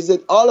things up is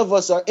that all of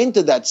us are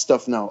into that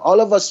stuff now. All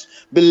of us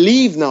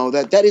believe now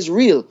that is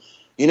real,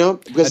 you know,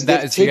 because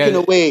they've taken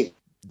away.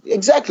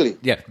 Exactly.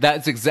 Yeah,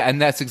 that's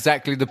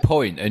exactly the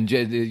point, and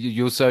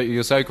you're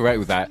so correct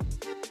with that.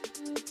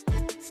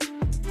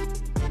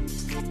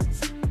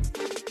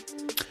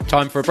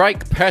 Time for a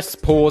break. Press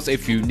pause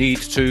if you need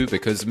to,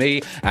 because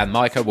me and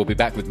Micah will be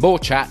back with more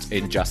chat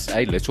in just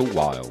a little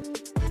while.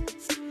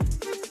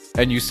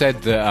 And you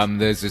said that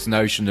there's this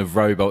notion of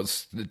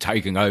robots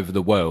taking over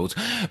the world.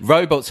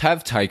 Robots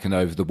have taken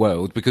over the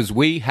world because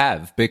we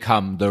have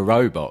become the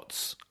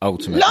robots.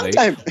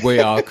 Ultimately, we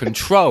are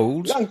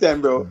controlled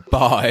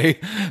by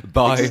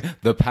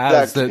the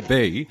powers that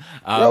be.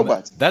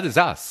 Robots. That is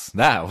us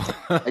now.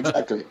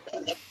 Exactly.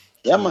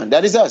 Yeah, man,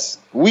 that is us.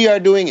 We are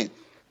doing it.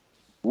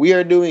 We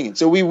are doing it.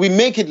 So we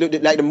make it look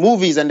like the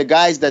movies and the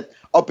guys that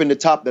up in the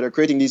top that are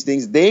creating these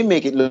things, they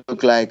make it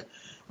look like,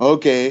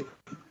 okay,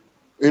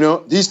 you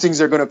know, these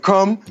things are going to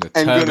come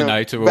and going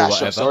to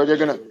bash us. Or they're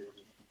going to,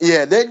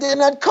 yeah, they're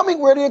not coming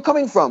where they're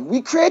coming from.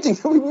 We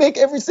make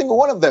every single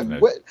one of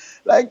them. Right.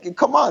 Like,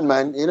 come on,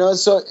 man. You know,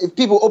 so if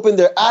people open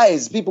their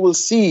eyes, people will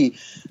see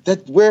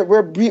that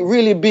we're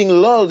really being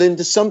lulled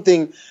into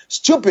something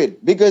stupid,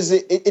 because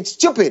it's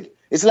stupid.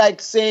 It's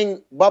like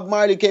saying Bob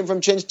Marley came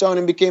from Chinchtown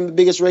and became the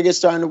biggest reggae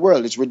star in the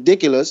world. It's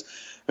ridiculous.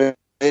 And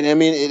I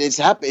mean, it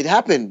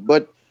happened.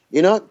 But,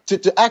 you know,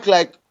 to act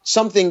like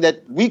something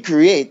that we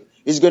create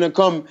is going to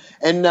come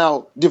and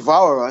now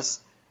devour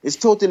us is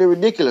totally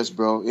ridiculous,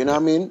 bro. You know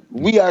what I mean?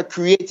 We are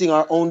creating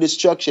our own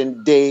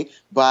destruction day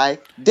by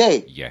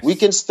day. Yes. We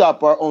can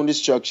stop our own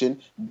destruction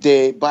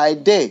day by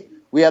day.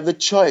 We have the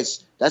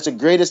choice. That's the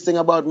greatest thing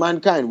about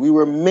mankind. We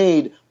were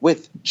made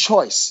with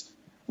choice.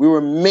 we were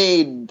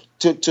made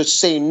to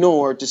say no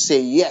or to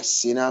say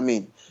yes, you know what I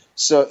mean?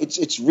 So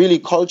it's really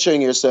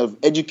culturing yourself,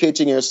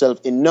 educating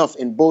yourself enough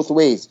in both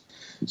ways.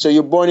 So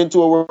you're born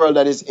into a world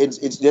that is,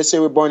 they say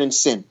we're born in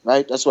sin,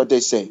 right? That's what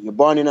they say. You're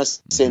born in a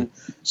sin.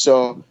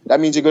 So that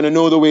means you're going to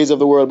know the ways of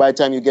the world by the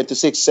time you get to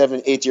 6,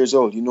 7, 8 years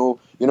old. You know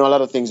a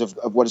lot of things of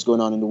what is going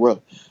on in the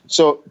world.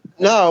 So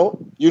now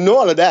you know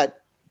all of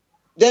that.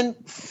 Then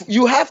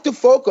you have to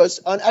focus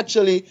on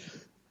actually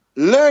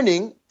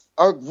learning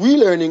or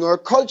relearning or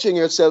culturing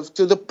yourself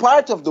to the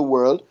part of the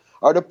world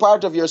or the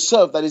part of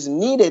yourself that is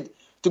needed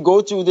to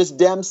go through this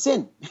damn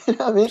sin. You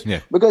know what I mean? Yeah.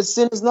 Because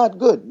sin is not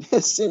good.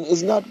 Sin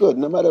is not good,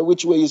 no matter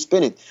which way you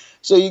spin it.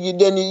 So you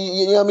know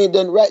what I mean?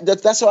 Then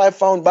that's how I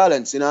found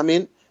balance. You know what I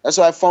mean? That's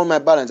how I found my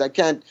balance. I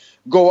can't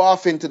go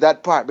off into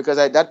that part because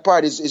that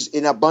part is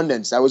in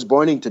abundance. I was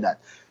born into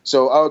that.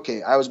 So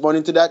okay, I was born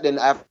into that. Then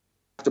I have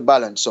to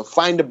balance. So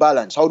find the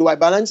balance. How do I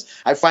balance?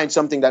 I find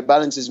something that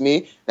balances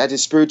me, that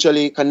is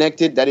spiritually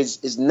connected, that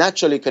is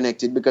naturally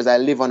connected, because I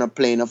live on a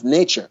plane of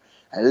nature.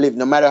 I live,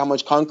 no matter how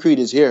much concrete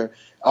is here,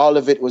 all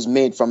of it was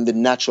made from the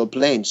natural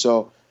plane.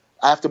 So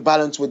I have to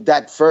balance with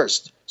that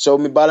first. So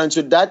me balance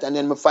with that, and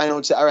then me find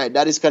out, say, all right,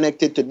 that is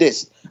connected to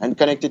this and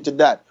connected to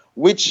that.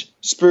 Which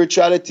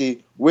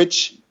spirituality,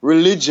 which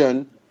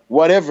religion,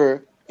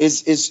 whatever,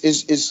 is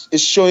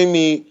showing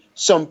me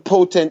some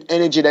potent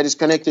energy that is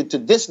connected to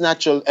this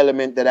natural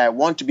element that I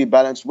want to be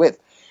balanced with.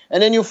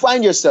 And then you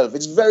find yourself.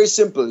 It's very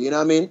simple, you know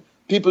what I mean?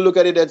 People look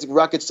at it as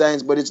rocket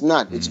science, but it's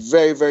not. It's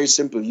very, very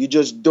simple. You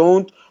just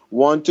don't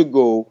want to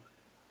go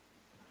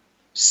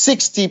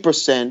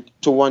 60%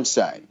 to one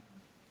side,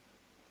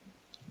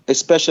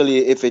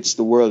 especially if it's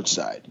the world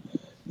side.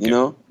 You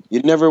know,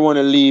 you never want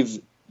to leave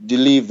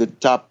the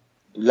top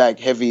like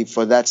heavy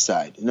for that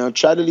side. You know,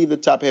 try to leave the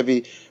top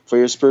heavy for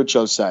your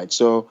spiritual side.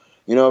 So,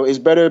 you know, it's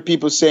better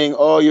people saying,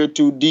 "Oh, you're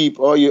too deep,"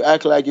 or "You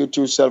act like you're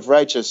too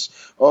self-righteous,"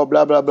 or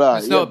blah blah blah.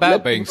 It's not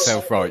about being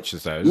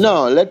self-righteous, though.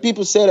 No, let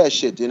people say that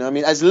shit. You know what I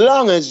mean? As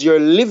long as you're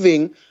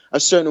living a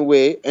certain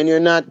way and you're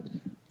not,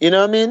 you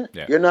know what I mean?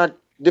 Yeah. You're not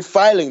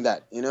defiling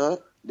that, you know?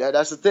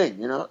 That's the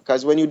thing, you know?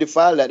 Because when you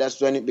defile that, that's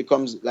when it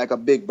becomes like a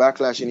big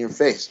backlash in your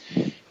face,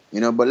 you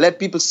know? But let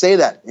people say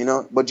that, you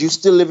know? But you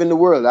still live in the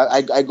world.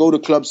 I go to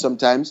clubs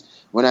sometimes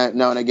when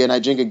now and again I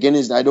drink a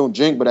Guinness. I don't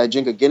drink, but I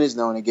drink a Guinness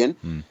now and again.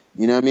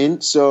 You know what I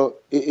mean? So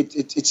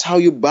it's how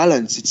you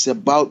balance. It's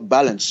about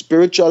balance.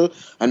 Spiritual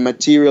and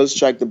material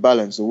strike the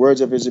balance. The words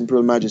of His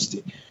Imperial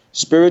Majesty.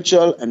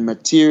 Spiritual and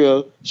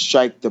material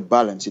strike the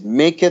balance. It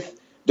maketh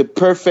the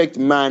perfect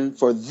man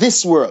for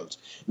this world.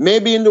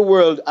 Maybe in the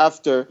world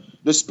after,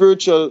 the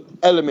spiritual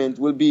element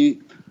will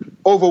be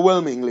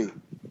overwhelmingly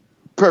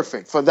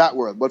perfect for that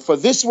world. But for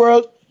this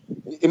world,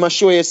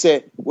 Imashoye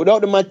say,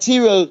 without the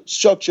material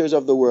structures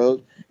of the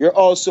world, you're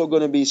also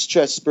going to be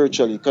stressed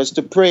spiritually. Because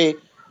to pray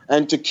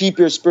and to keep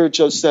your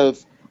spiritual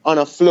self on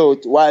a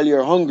float while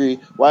you're hungry,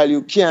 while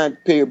you can't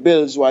pay your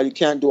bills, while you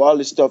can't do all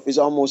this stuff is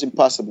almost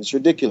impossible. It's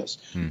ridiculous.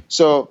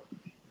 So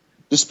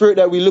the spirit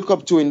that we look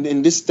up to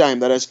in this time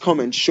that has come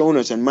and shown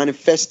us and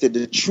manifested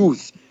the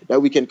truth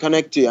that we can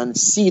connect to and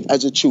see it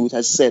as a truth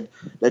has said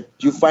that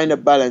you find a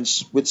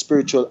balance with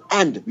spiritual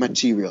and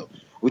material,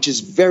 which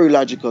is very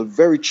logical,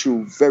 very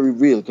true, very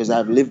real, because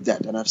I've lived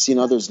that and I've seen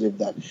others live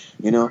that,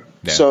 you know.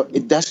 Yeah. So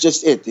that's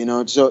just it, you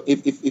know. So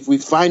if we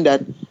find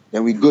that,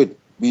 then we're good.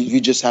 We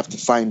just have to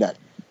find that.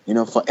 You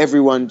know, for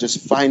everyone,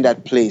 just find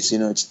that place. You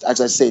know, it's, as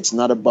I say, it's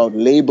not about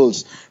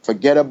labels.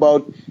 Forget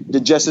about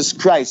the Jesus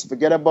Christ.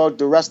 Forget about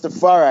the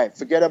Rastafari.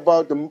 Forget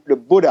about the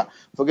Buddha.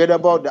 Forget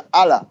about the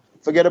Allah.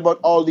 Forget about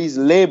all these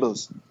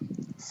labels.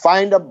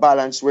 Find a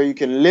balance where you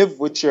can live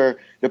with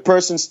the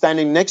person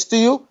standing next to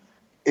you.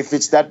 If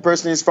it's that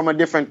person is from a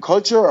different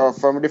culture or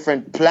from a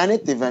different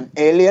planet, even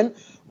alien,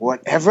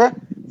 whatever,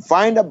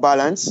 find a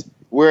balance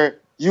where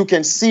you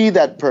can see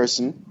that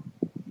person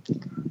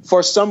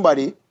for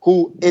somebody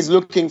who is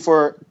looking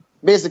for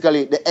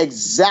basically the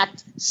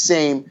exact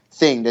same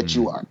thing that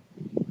you are.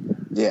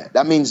 Yeah,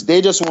 that means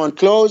they just want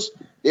clothes,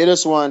 they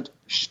just want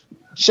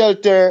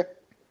shelter,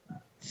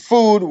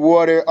 food,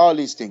 water, all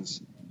these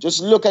things.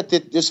 Just look at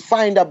it, just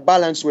find a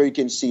balance where you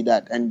can see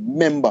that. And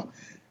remember,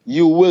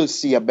 you will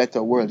see a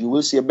better world. You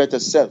will see a better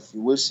self.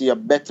 You will see a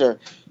better,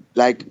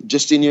 like,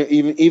 just in your,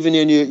 even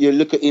in your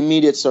look at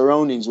immediate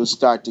surroundings will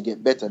start to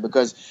get better,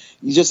 because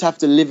you just have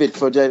to live it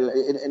for,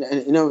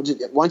 you know,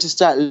 once you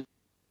start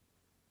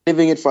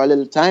living it for a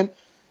little time,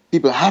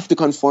 people have to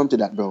conform to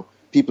that, bro.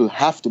 People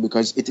have to,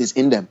 because it is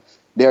in them.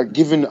 They are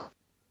given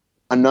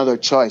another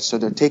choice, so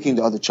they're taking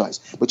the other choice.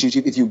 But if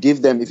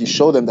you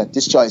show them that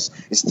this choice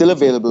is still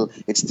available,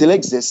 it still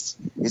exists,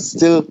 it's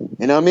still,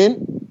 you know what I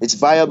mean? It's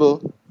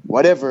viable,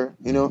 whatever,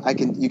 you know,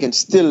 you can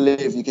still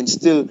live, you can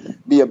still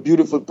be a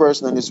beautiful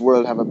person in this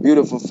world, have a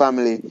beautiful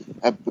family,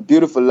 have a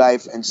beautiful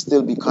life, and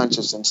still be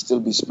conscious and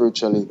still be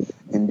spiritually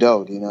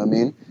endowed, you know what I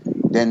mean?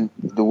 Then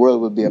the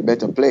world will be a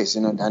better place,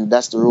 you know, and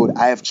that's the road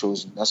I have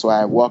chosen. That's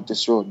why I walk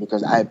this road,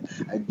 because I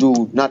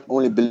do not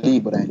only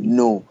believe, but I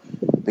know,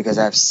 because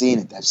I've seen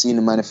it. I've seen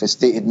it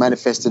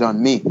manifested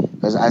on me.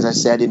 Because as I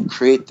said, I didn't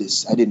create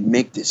this. I didn't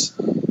make this.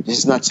 This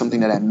is not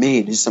something that I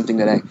made. This is something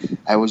that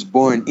I was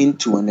born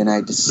into, and then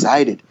I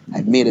decided.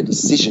 I made a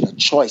decision, a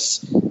choice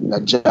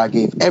that Jah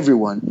gave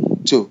everyone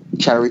to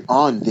carry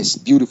on this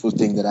beautiful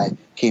thing that I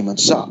came and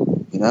saw.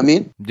 You know what I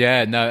mean?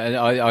 Yeah, no, and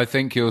I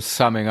think your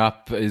summing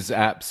up is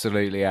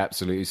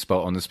absolutely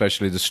spot on,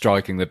 especially the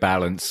striking the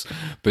balance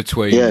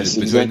between the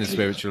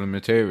spiritual and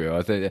material.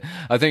 I think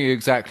you're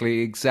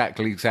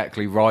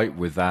exactly right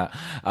with that.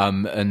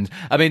 And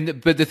I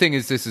mean, but the thing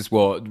is, this is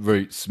what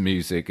roots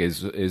music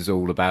is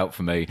all about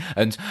for me.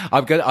 And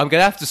I'm gonna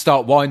have to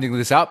start winding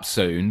this up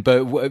soon.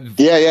 But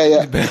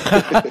yeah.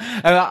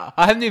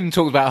 I haven't even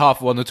talked about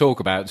half I want to talk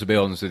about, to be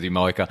honest with you,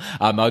 Micah.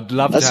 I'd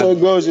love. That's how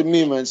it goes with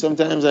me, man.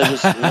 Sometimes I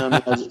just,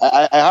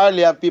 I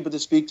hardly have people to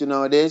speak to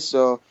nowadays.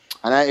 So,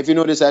 if you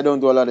notice, I don't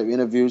do a lot of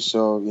interviews.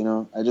 So,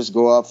 I just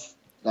go off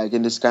like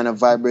in this kind of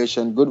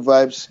vibration, good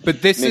vibes.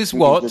 But this is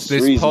what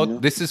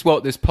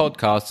this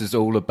podcast is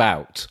all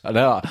about. And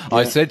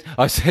I said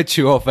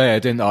to you off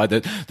air, didn't I,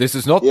 that this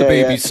is not the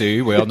BBC.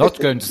 Yeah. We are not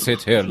going to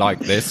sit here like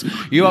this.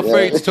 You are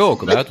free to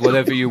talk about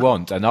whatever you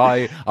want, and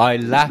I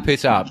lap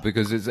it up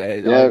because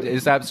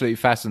it's absolutely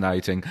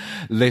fascinating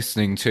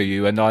listening to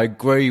you, and I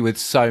agree with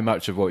so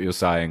much of what you're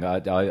saying.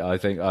 I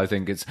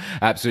think it's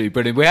absolutely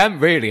brilliant. We haven't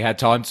really had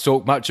time to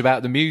talk much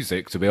about the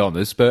music, to be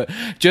honest, but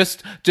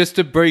just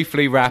to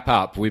briefly wrap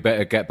up. We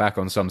better get back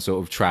on some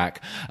sort of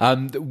track.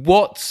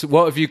 What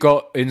have you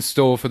got in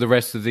store for the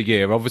rest of the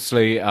year?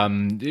 Obviously,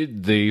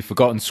 the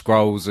Forgotten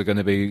Scrolls are going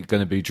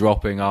to be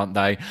dropping, aren't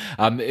they?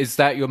 Is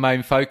that your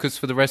main focus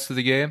for the rest of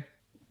the year?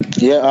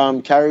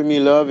 Yeah, Carry Me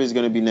Love is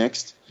going to be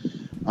next.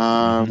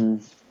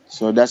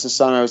 So that's the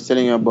song I was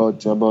telling you about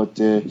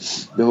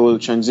the whole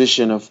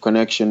transition of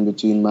connection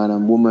between man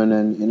and woman,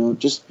 and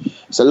just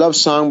it's a love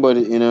song, but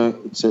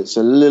it's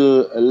a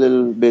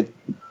little bit,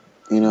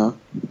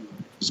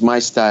 it's my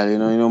style, you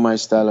know my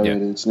style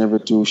already. Yeah. It's never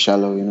too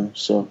shallow,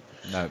 So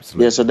no,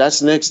 absolutely. Yeah, so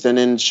that's next, and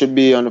then should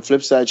be on the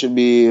flip side should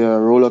be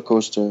Roller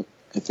Coaster,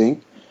 I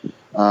think.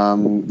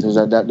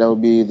 That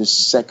would be the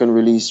second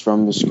release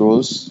from the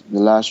Scrolls. The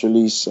last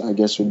release, I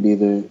guess, would be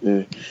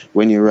the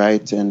When You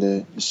Write and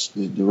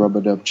the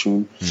Rubber Dub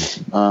tune.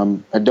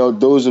 I doubt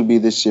those will be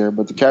this year,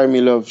 but the Carry Me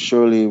Love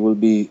surely will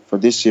be for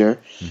this year.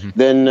 Mm-hmm.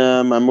 Then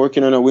I'm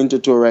working on a winter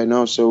tour right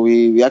now, so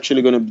we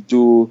actually going to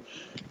do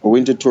a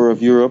winter tour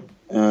of Europe.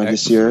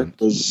 This year,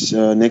 because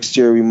next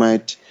year we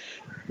might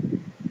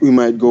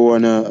go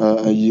on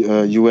a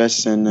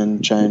US and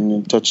then try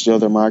and touch the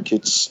other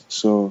markets.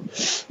 So,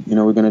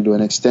 we're going to do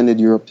an extended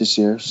Europe this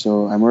year.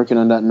 So I'm working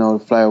on that now.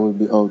 The flyer will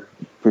be out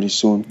pretty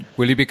soon.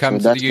 Will you be coming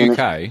to the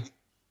UK?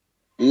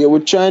 Yeah, we're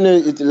trying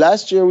to.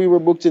 Last year we were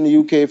booked in the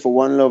UK for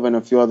One Love and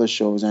a few other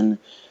shows, and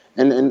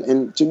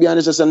to be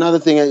honest, that's another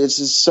thing. It's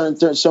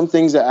some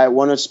things that I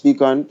want to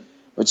speak on.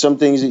 But some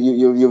things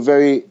you're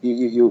very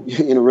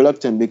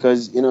reluctant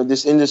because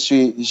this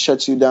industry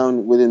shuts you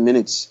down within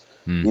minutes.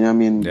 You know what I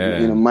mean?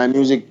 Yeah. My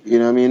music. You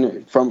know what I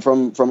mean?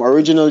 From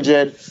Original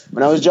Dread.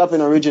 When I was dropping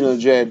Original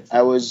Dread,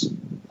 I was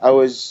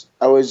I'm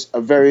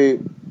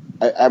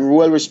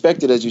well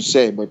respected, as you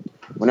say. But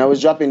when I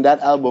was dropping that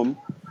album,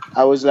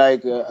 I was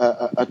like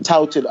a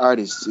touted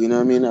artist. You know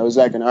what I mean? I was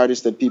like an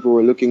artist that people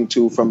were looking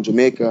to from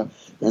Jamaica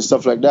and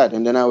stuff like that.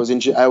 And then I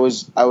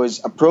was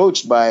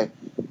approached by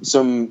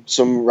some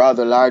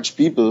rather large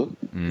people,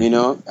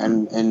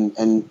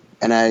 and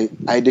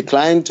I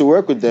declined to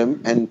work with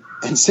them, and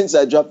since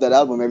I dropped that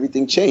album,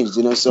 everything changed,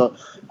 so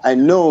I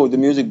know the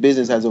music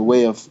business has a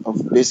way of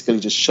basically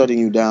just shutting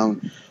you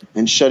down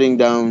and shutting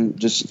down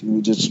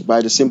just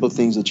by the simple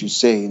things that you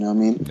say, you know what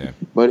I mean? Yeah.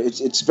 But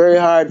it's very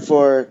hard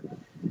for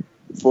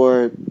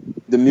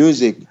the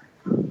music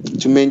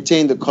to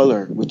maintain the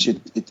color which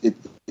it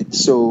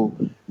so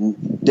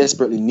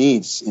desperately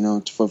needs,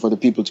 for the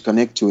people to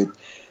connect to it.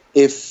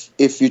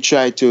 If you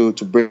try to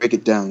break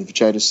it down, if you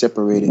try to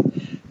separate it,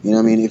 you know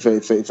what I mean?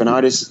 If an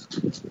artist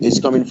is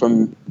coming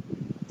from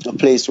a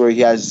place where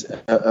he has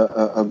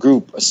a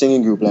group, a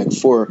singing group, like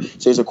four,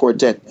 say it's a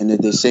quartet, and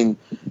they sing,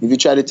 if you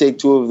try to take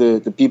two of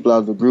the people out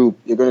of the group,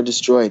 you're going to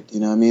destroy it, you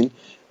know what I mean?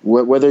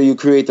 Whether you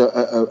create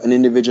an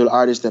individual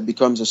artist that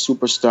becomes a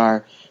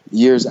superstar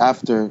years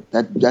after,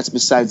 that's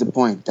besides the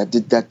point.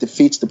 That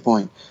defeats the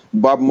point.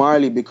 Bob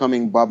Marley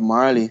becoming Bob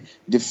Marley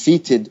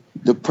defeated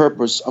the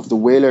purpose of the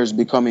Wailers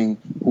becoming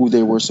who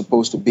they were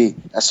supposed to be.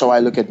 That's how I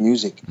look at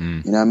music.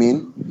 You know what I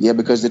mean? Yeah,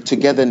 because the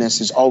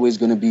togetherness is always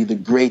going to be the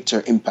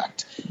greater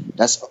impact.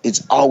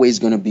 It's always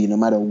going to be, no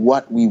matter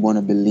what we want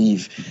to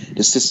believe.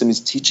 The system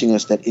is teaching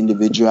us that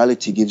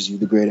individuality gives you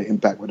the greater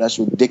impact. Well, that's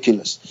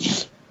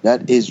ridiculous.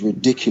 That is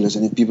ridiculous.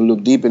 And if people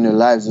look deep in their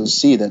lives, they'll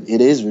see that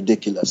it is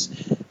ridiculous.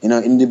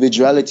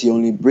 Individuality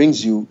only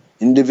brings you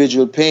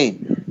individual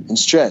pain and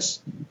stress.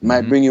 It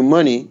might bring you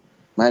money,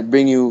 might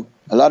bring you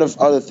a lot of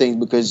other things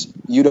because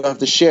you don't have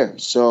to share.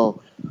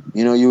 So,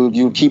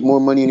 you'll keep more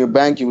money in your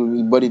bank,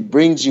 but it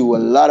brings you a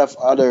lot of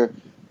other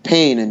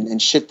pain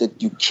and shit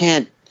that you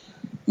can't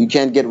you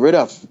can't get rid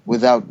of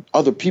without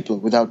other people,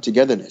 without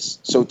togetherness.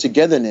 So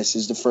togetherness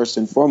is the first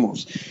and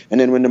foremost. And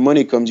then when the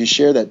money comes, you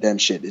share that damn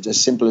shit. It's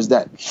as simple as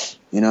that.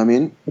 You know what I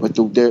mean? But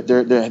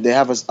they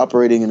have us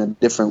operating in a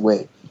different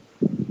way.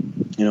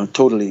 You know,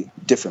 totally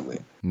different way.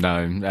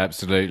 No,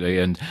 absolutely.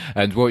 And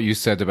what you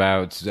said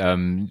about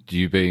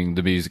you being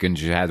the music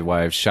industry had a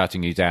way of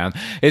shutting you down.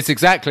 It's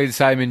exactly the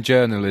same in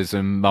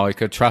journalism,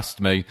 Micah. Trust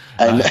me.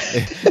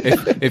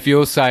 If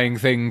you're saying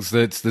things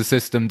that the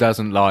system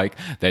doesn't like,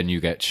 then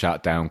you get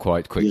shut down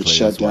quite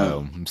quickly as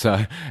well.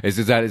 So it's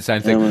exactly the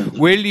same thing. Yeah,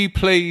 will you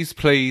please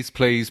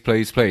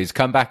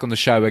come back on the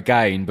show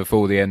again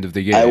before the end of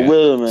the year? I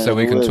will, man. So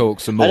we can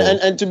talk some more.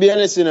 And to be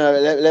honest, you know,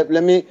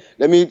 let me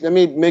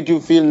make you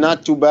feel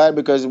not too bad,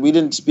 because we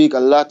didn't speak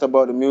a lot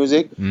about the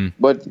music,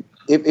 but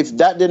if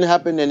that didn't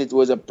happen, then it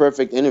was a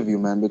perfect interview,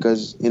 man.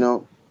 Because you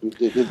know,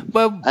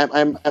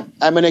 I'm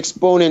an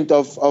exponent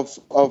of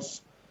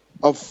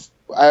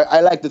I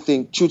like to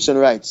think truths and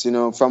rights, you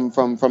know, from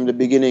the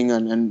beginning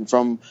and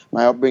from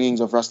my upbringings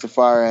of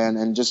Rastafari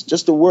and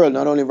just the world,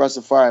 not only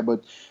Rastafari,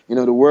 but you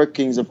know, the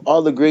workings of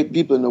all the great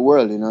people in the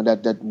world, you know,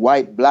 that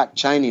white, black,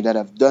 Chinese that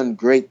have done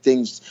great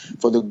things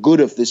for the good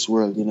of this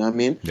world, you know what I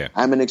mean? Yeah.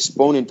 I'm an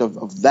exponent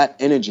of that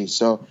energy.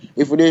 So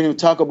if we didn't even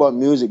talk about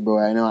music, bro,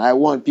 I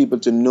want people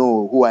to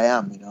know who I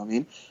am, you know what I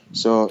mean?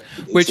 So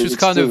which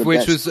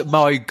was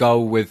my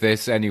goal with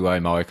this anyway,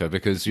 Micah,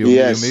 because your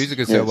music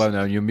is so well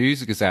known, your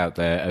music is out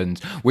there,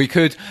 and we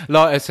could,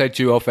 like I said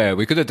to you off air,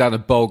 we could have done a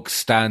bog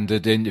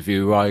standard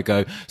interview where I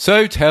go,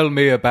 so tell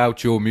me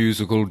about your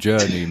musical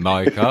journey,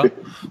 Micah.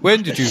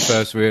 When did you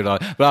first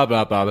realise blah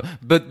blah blah?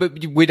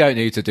 But we don't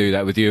need to do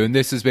that with you, and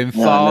this has been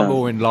far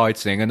more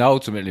enlightening, and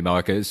ultimately,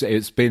 Micah,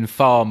 it's been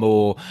far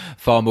more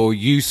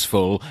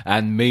useful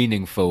and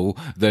meaningful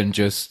than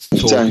just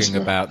talking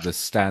about the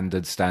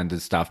standard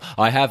stuff.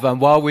 I have,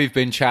 while we've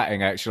been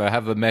chatting, actually, I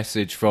have a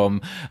message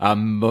from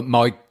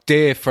my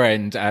dear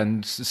friend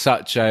and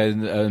such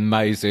an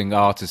amazing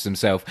artist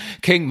himself.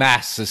 King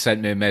Mass has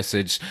sent me a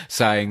message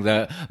saying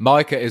that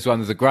Micah is one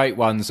of the great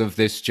ones of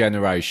this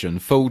generation.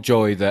 Full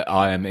joy that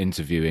I am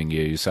interviewing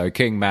you. So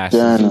King Mass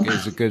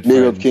is a good friend.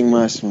 Big up King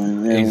Mass,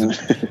 man. Yeah, he's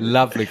a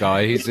lovely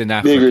guy. He's in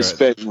Africa. Big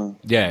respect, man.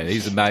 Yeah,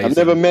 he's amazing. I've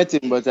never met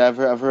him, but I've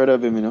heard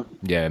of him, you know.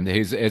 Yeah,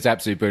 he's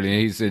absolutely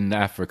brilliant. He's in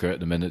Africa at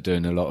the minute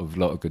doing a lot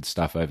of good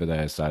stuff over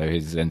there. So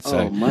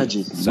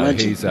magic.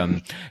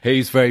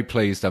 He's very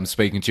pleased I'm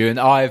speaking to you, and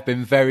I've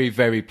been very,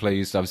 very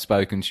pleased I've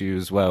spoken to you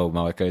as well,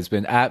 Micah. It's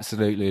been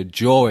absolutely a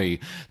joy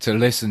to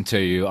listen to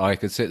you. I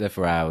could sit there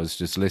for hours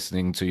just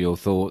listening to your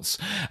thoughts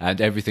and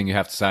everything you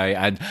have to say,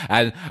 and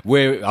I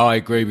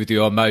agree with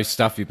you on most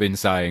stuff you've been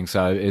saying,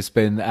 so it's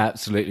been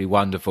absolutely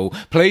wonderful.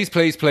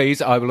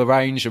 Please, I will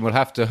arrange, and we'll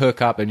have to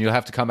hook up, and you'll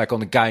have to come back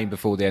on again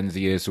before the end of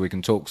the year so we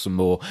can talk some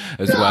more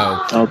as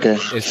well. Okay.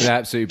 It's been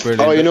absolutely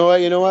brilliant. Oh,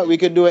 you know what? We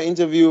could do an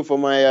interview for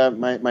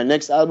my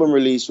next album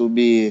release will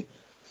be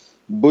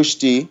Bush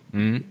Tea,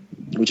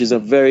 which is a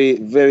very,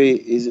 very,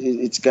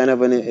 it's kind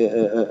of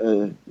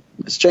a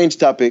strange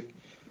topic,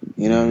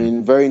 you know, I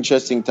mean, very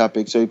interesting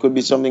topic. So it could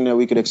be something that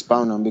we could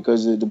expound on,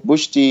 because the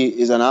Bush Tea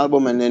is an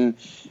album, and then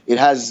it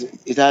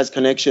has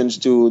connections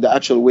to the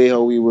actual way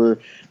how we were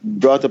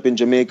brought up in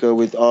Jamaica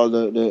with all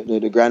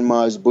the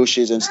grandmas,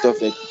 bushes and stuff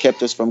that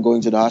kept us from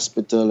going to the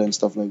hospital and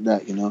stuff like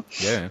that, you know.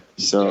 Yeah.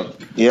 So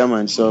yeah,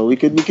 man. So we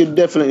could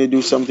definitely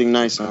do something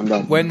nice on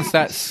that. When's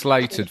that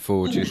slated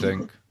for, do you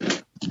think?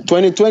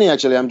 2020,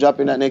 actually. I'm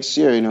dropping that next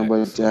year, you know,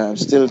 but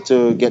still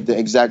to get the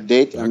exact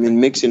date. I'm in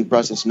mixing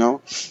process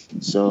now.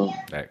 So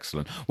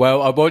excellent.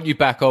 Well, I want you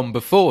back on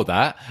before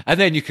that, and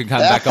then you can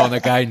come back on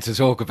again to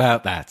talk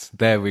about that.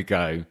 There we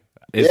go.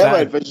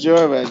 Man, for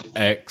sure, man.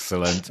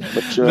 Excellent.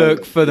 Sure,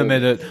 Look, for the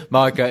minute,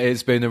 Micah,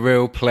 it's been a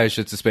real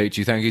pleasure to speak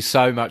to you. Thank you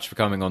so much for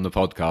coming on the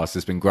podcast.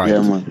 It's been great.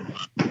 Yeah, man.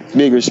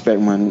 Big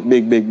respect, man.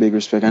 Big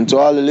respect. And to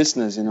all the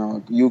listeners, you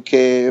know, UK,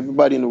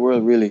 everybody in the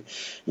world, really,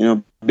 you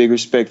know, big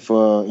respect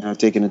for, you know,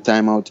 taking the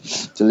time out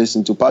to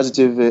listen to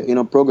positive, you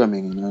know,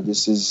 programming. You know,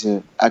 this is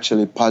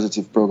actually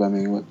positive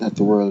programming that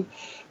the world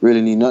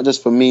really need, not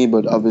just for me,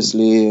 but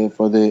obviously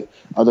for the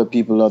other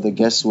people, other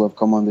guests who have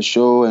come on the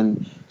show.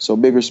 And so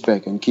big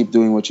respect, and keep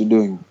doing what you're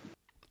doing.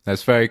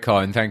 That's very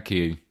kind. Thank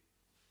you.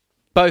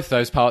 Both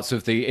those parts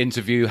of the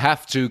interview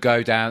have to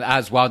go down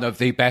as one of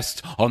the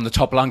best on the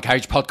Top Lung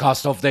Cage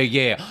podcast of the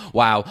year.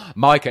 Wow,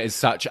 Micah is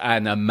such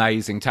an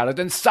amazing talent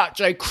and such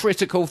a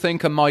critical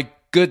thinker. My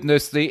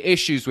goodness, the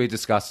issues we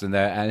discussed in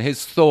there and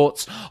his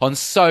thoughts on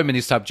so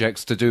many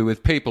subjects to do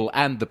with people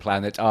and the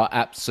planet are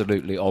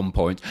absolutely on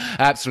point.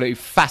 Absolutely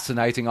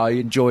fascinating. I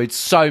enjoyed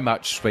so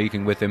much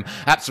speaking with him.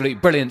 Absolutely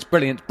brilliant.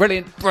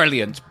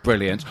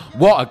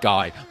 What a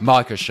guy,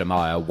 Micah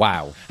Shemaiah.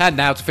 Wow. And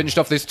now to finish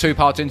off this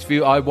two-part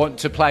interview, I want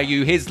to play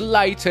you his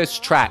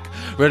latest track,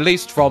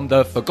 released from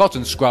the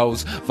Forgotten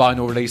Scrolls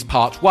vinyl release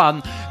part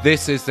 1.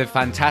 This is the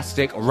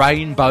fantastic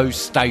Rainbow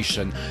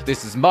Station.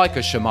 This is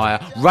Micah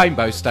Shemaiah,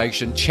 Rainbow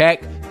Station.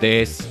 Check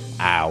this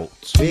out.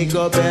 Wake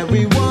up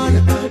everyone,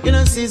 you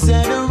know, she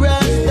said the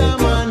rest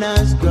of man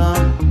has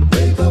gone.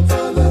 Wake up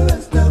for the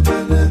rest of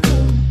man.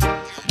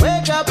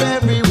 Wake up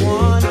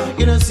everyone.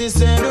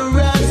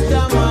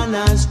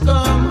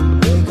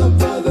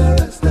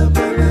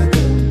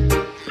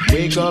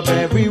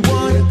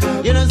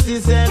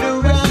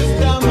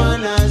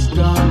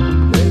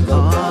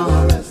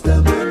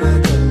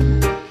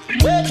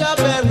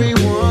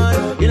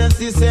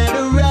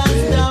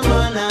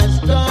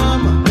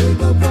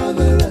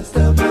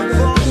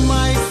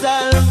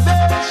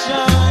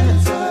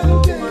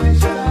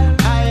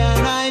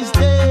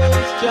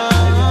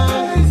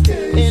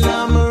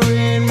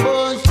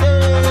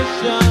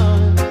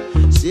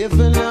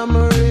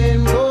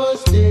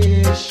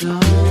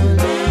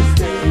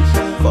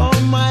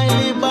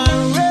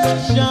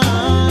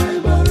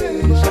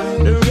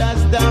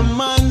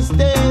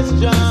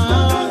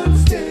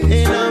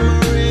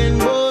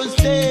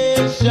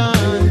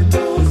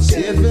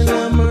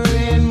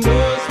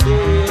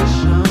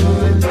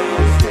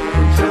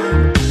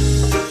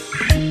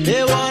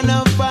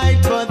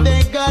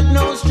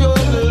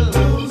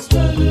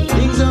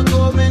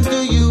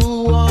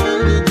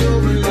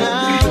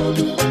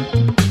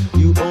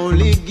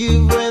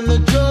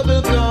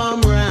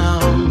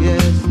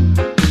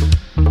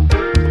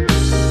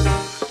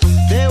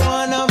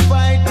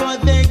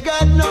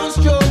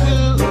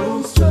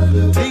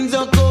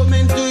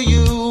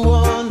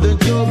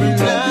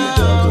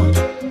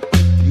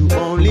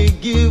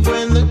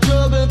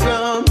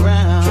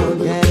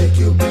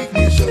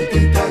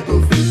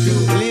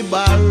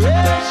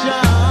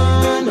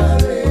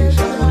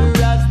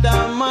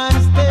 Rastaman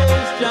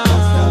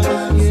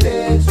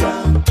stay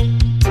strong.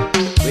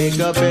 Wake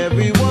up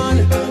everyone,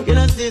 you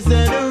know, see,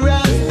 say the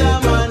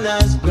Rastaman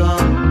has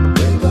come.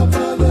 Wake up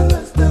for the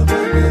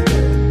Rastaman.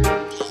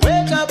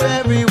 Wake up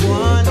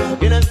everyone,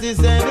 you know, see,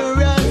 say the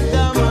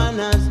Rastaman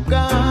has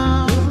come.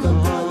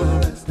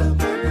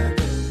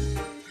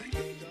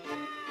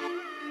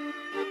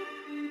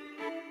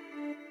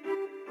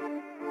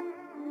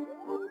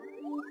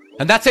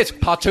 And that's it.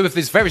 Part 2 of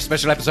this very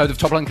special episode of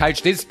Topple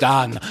Uncaged is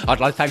done.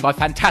 I'd like to thank my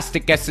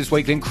fantastic guest this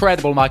week, the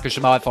incredible Micah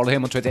Shemaiah. Follow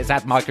him on Twitter. It's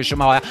at Micah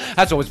Shemaiah.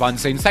 As always, behind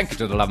the scenes, thank you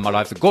to the love of my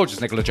life, the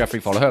gorgeous Nicola Jeffrey.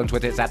 Follow her on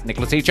Twitter. It's at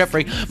Nicola T.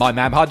 Jeffrey. My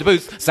man behind the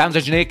booth, sound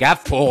engineer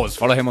Gav Pause.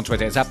 Follow him on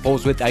Twitter. It's at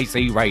Pause with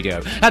AC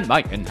Radio. And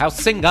my in-house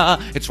singer,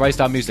 it's Ray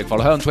Star Music.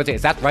 Follow her on Twitter.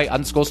 It's at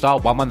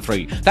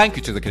Ray_Star113. Thank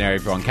you to the Canary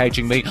for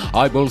uncaging me.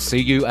 I will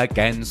see you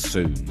again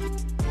soon.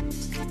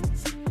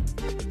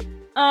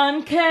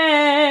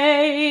 Uncaged.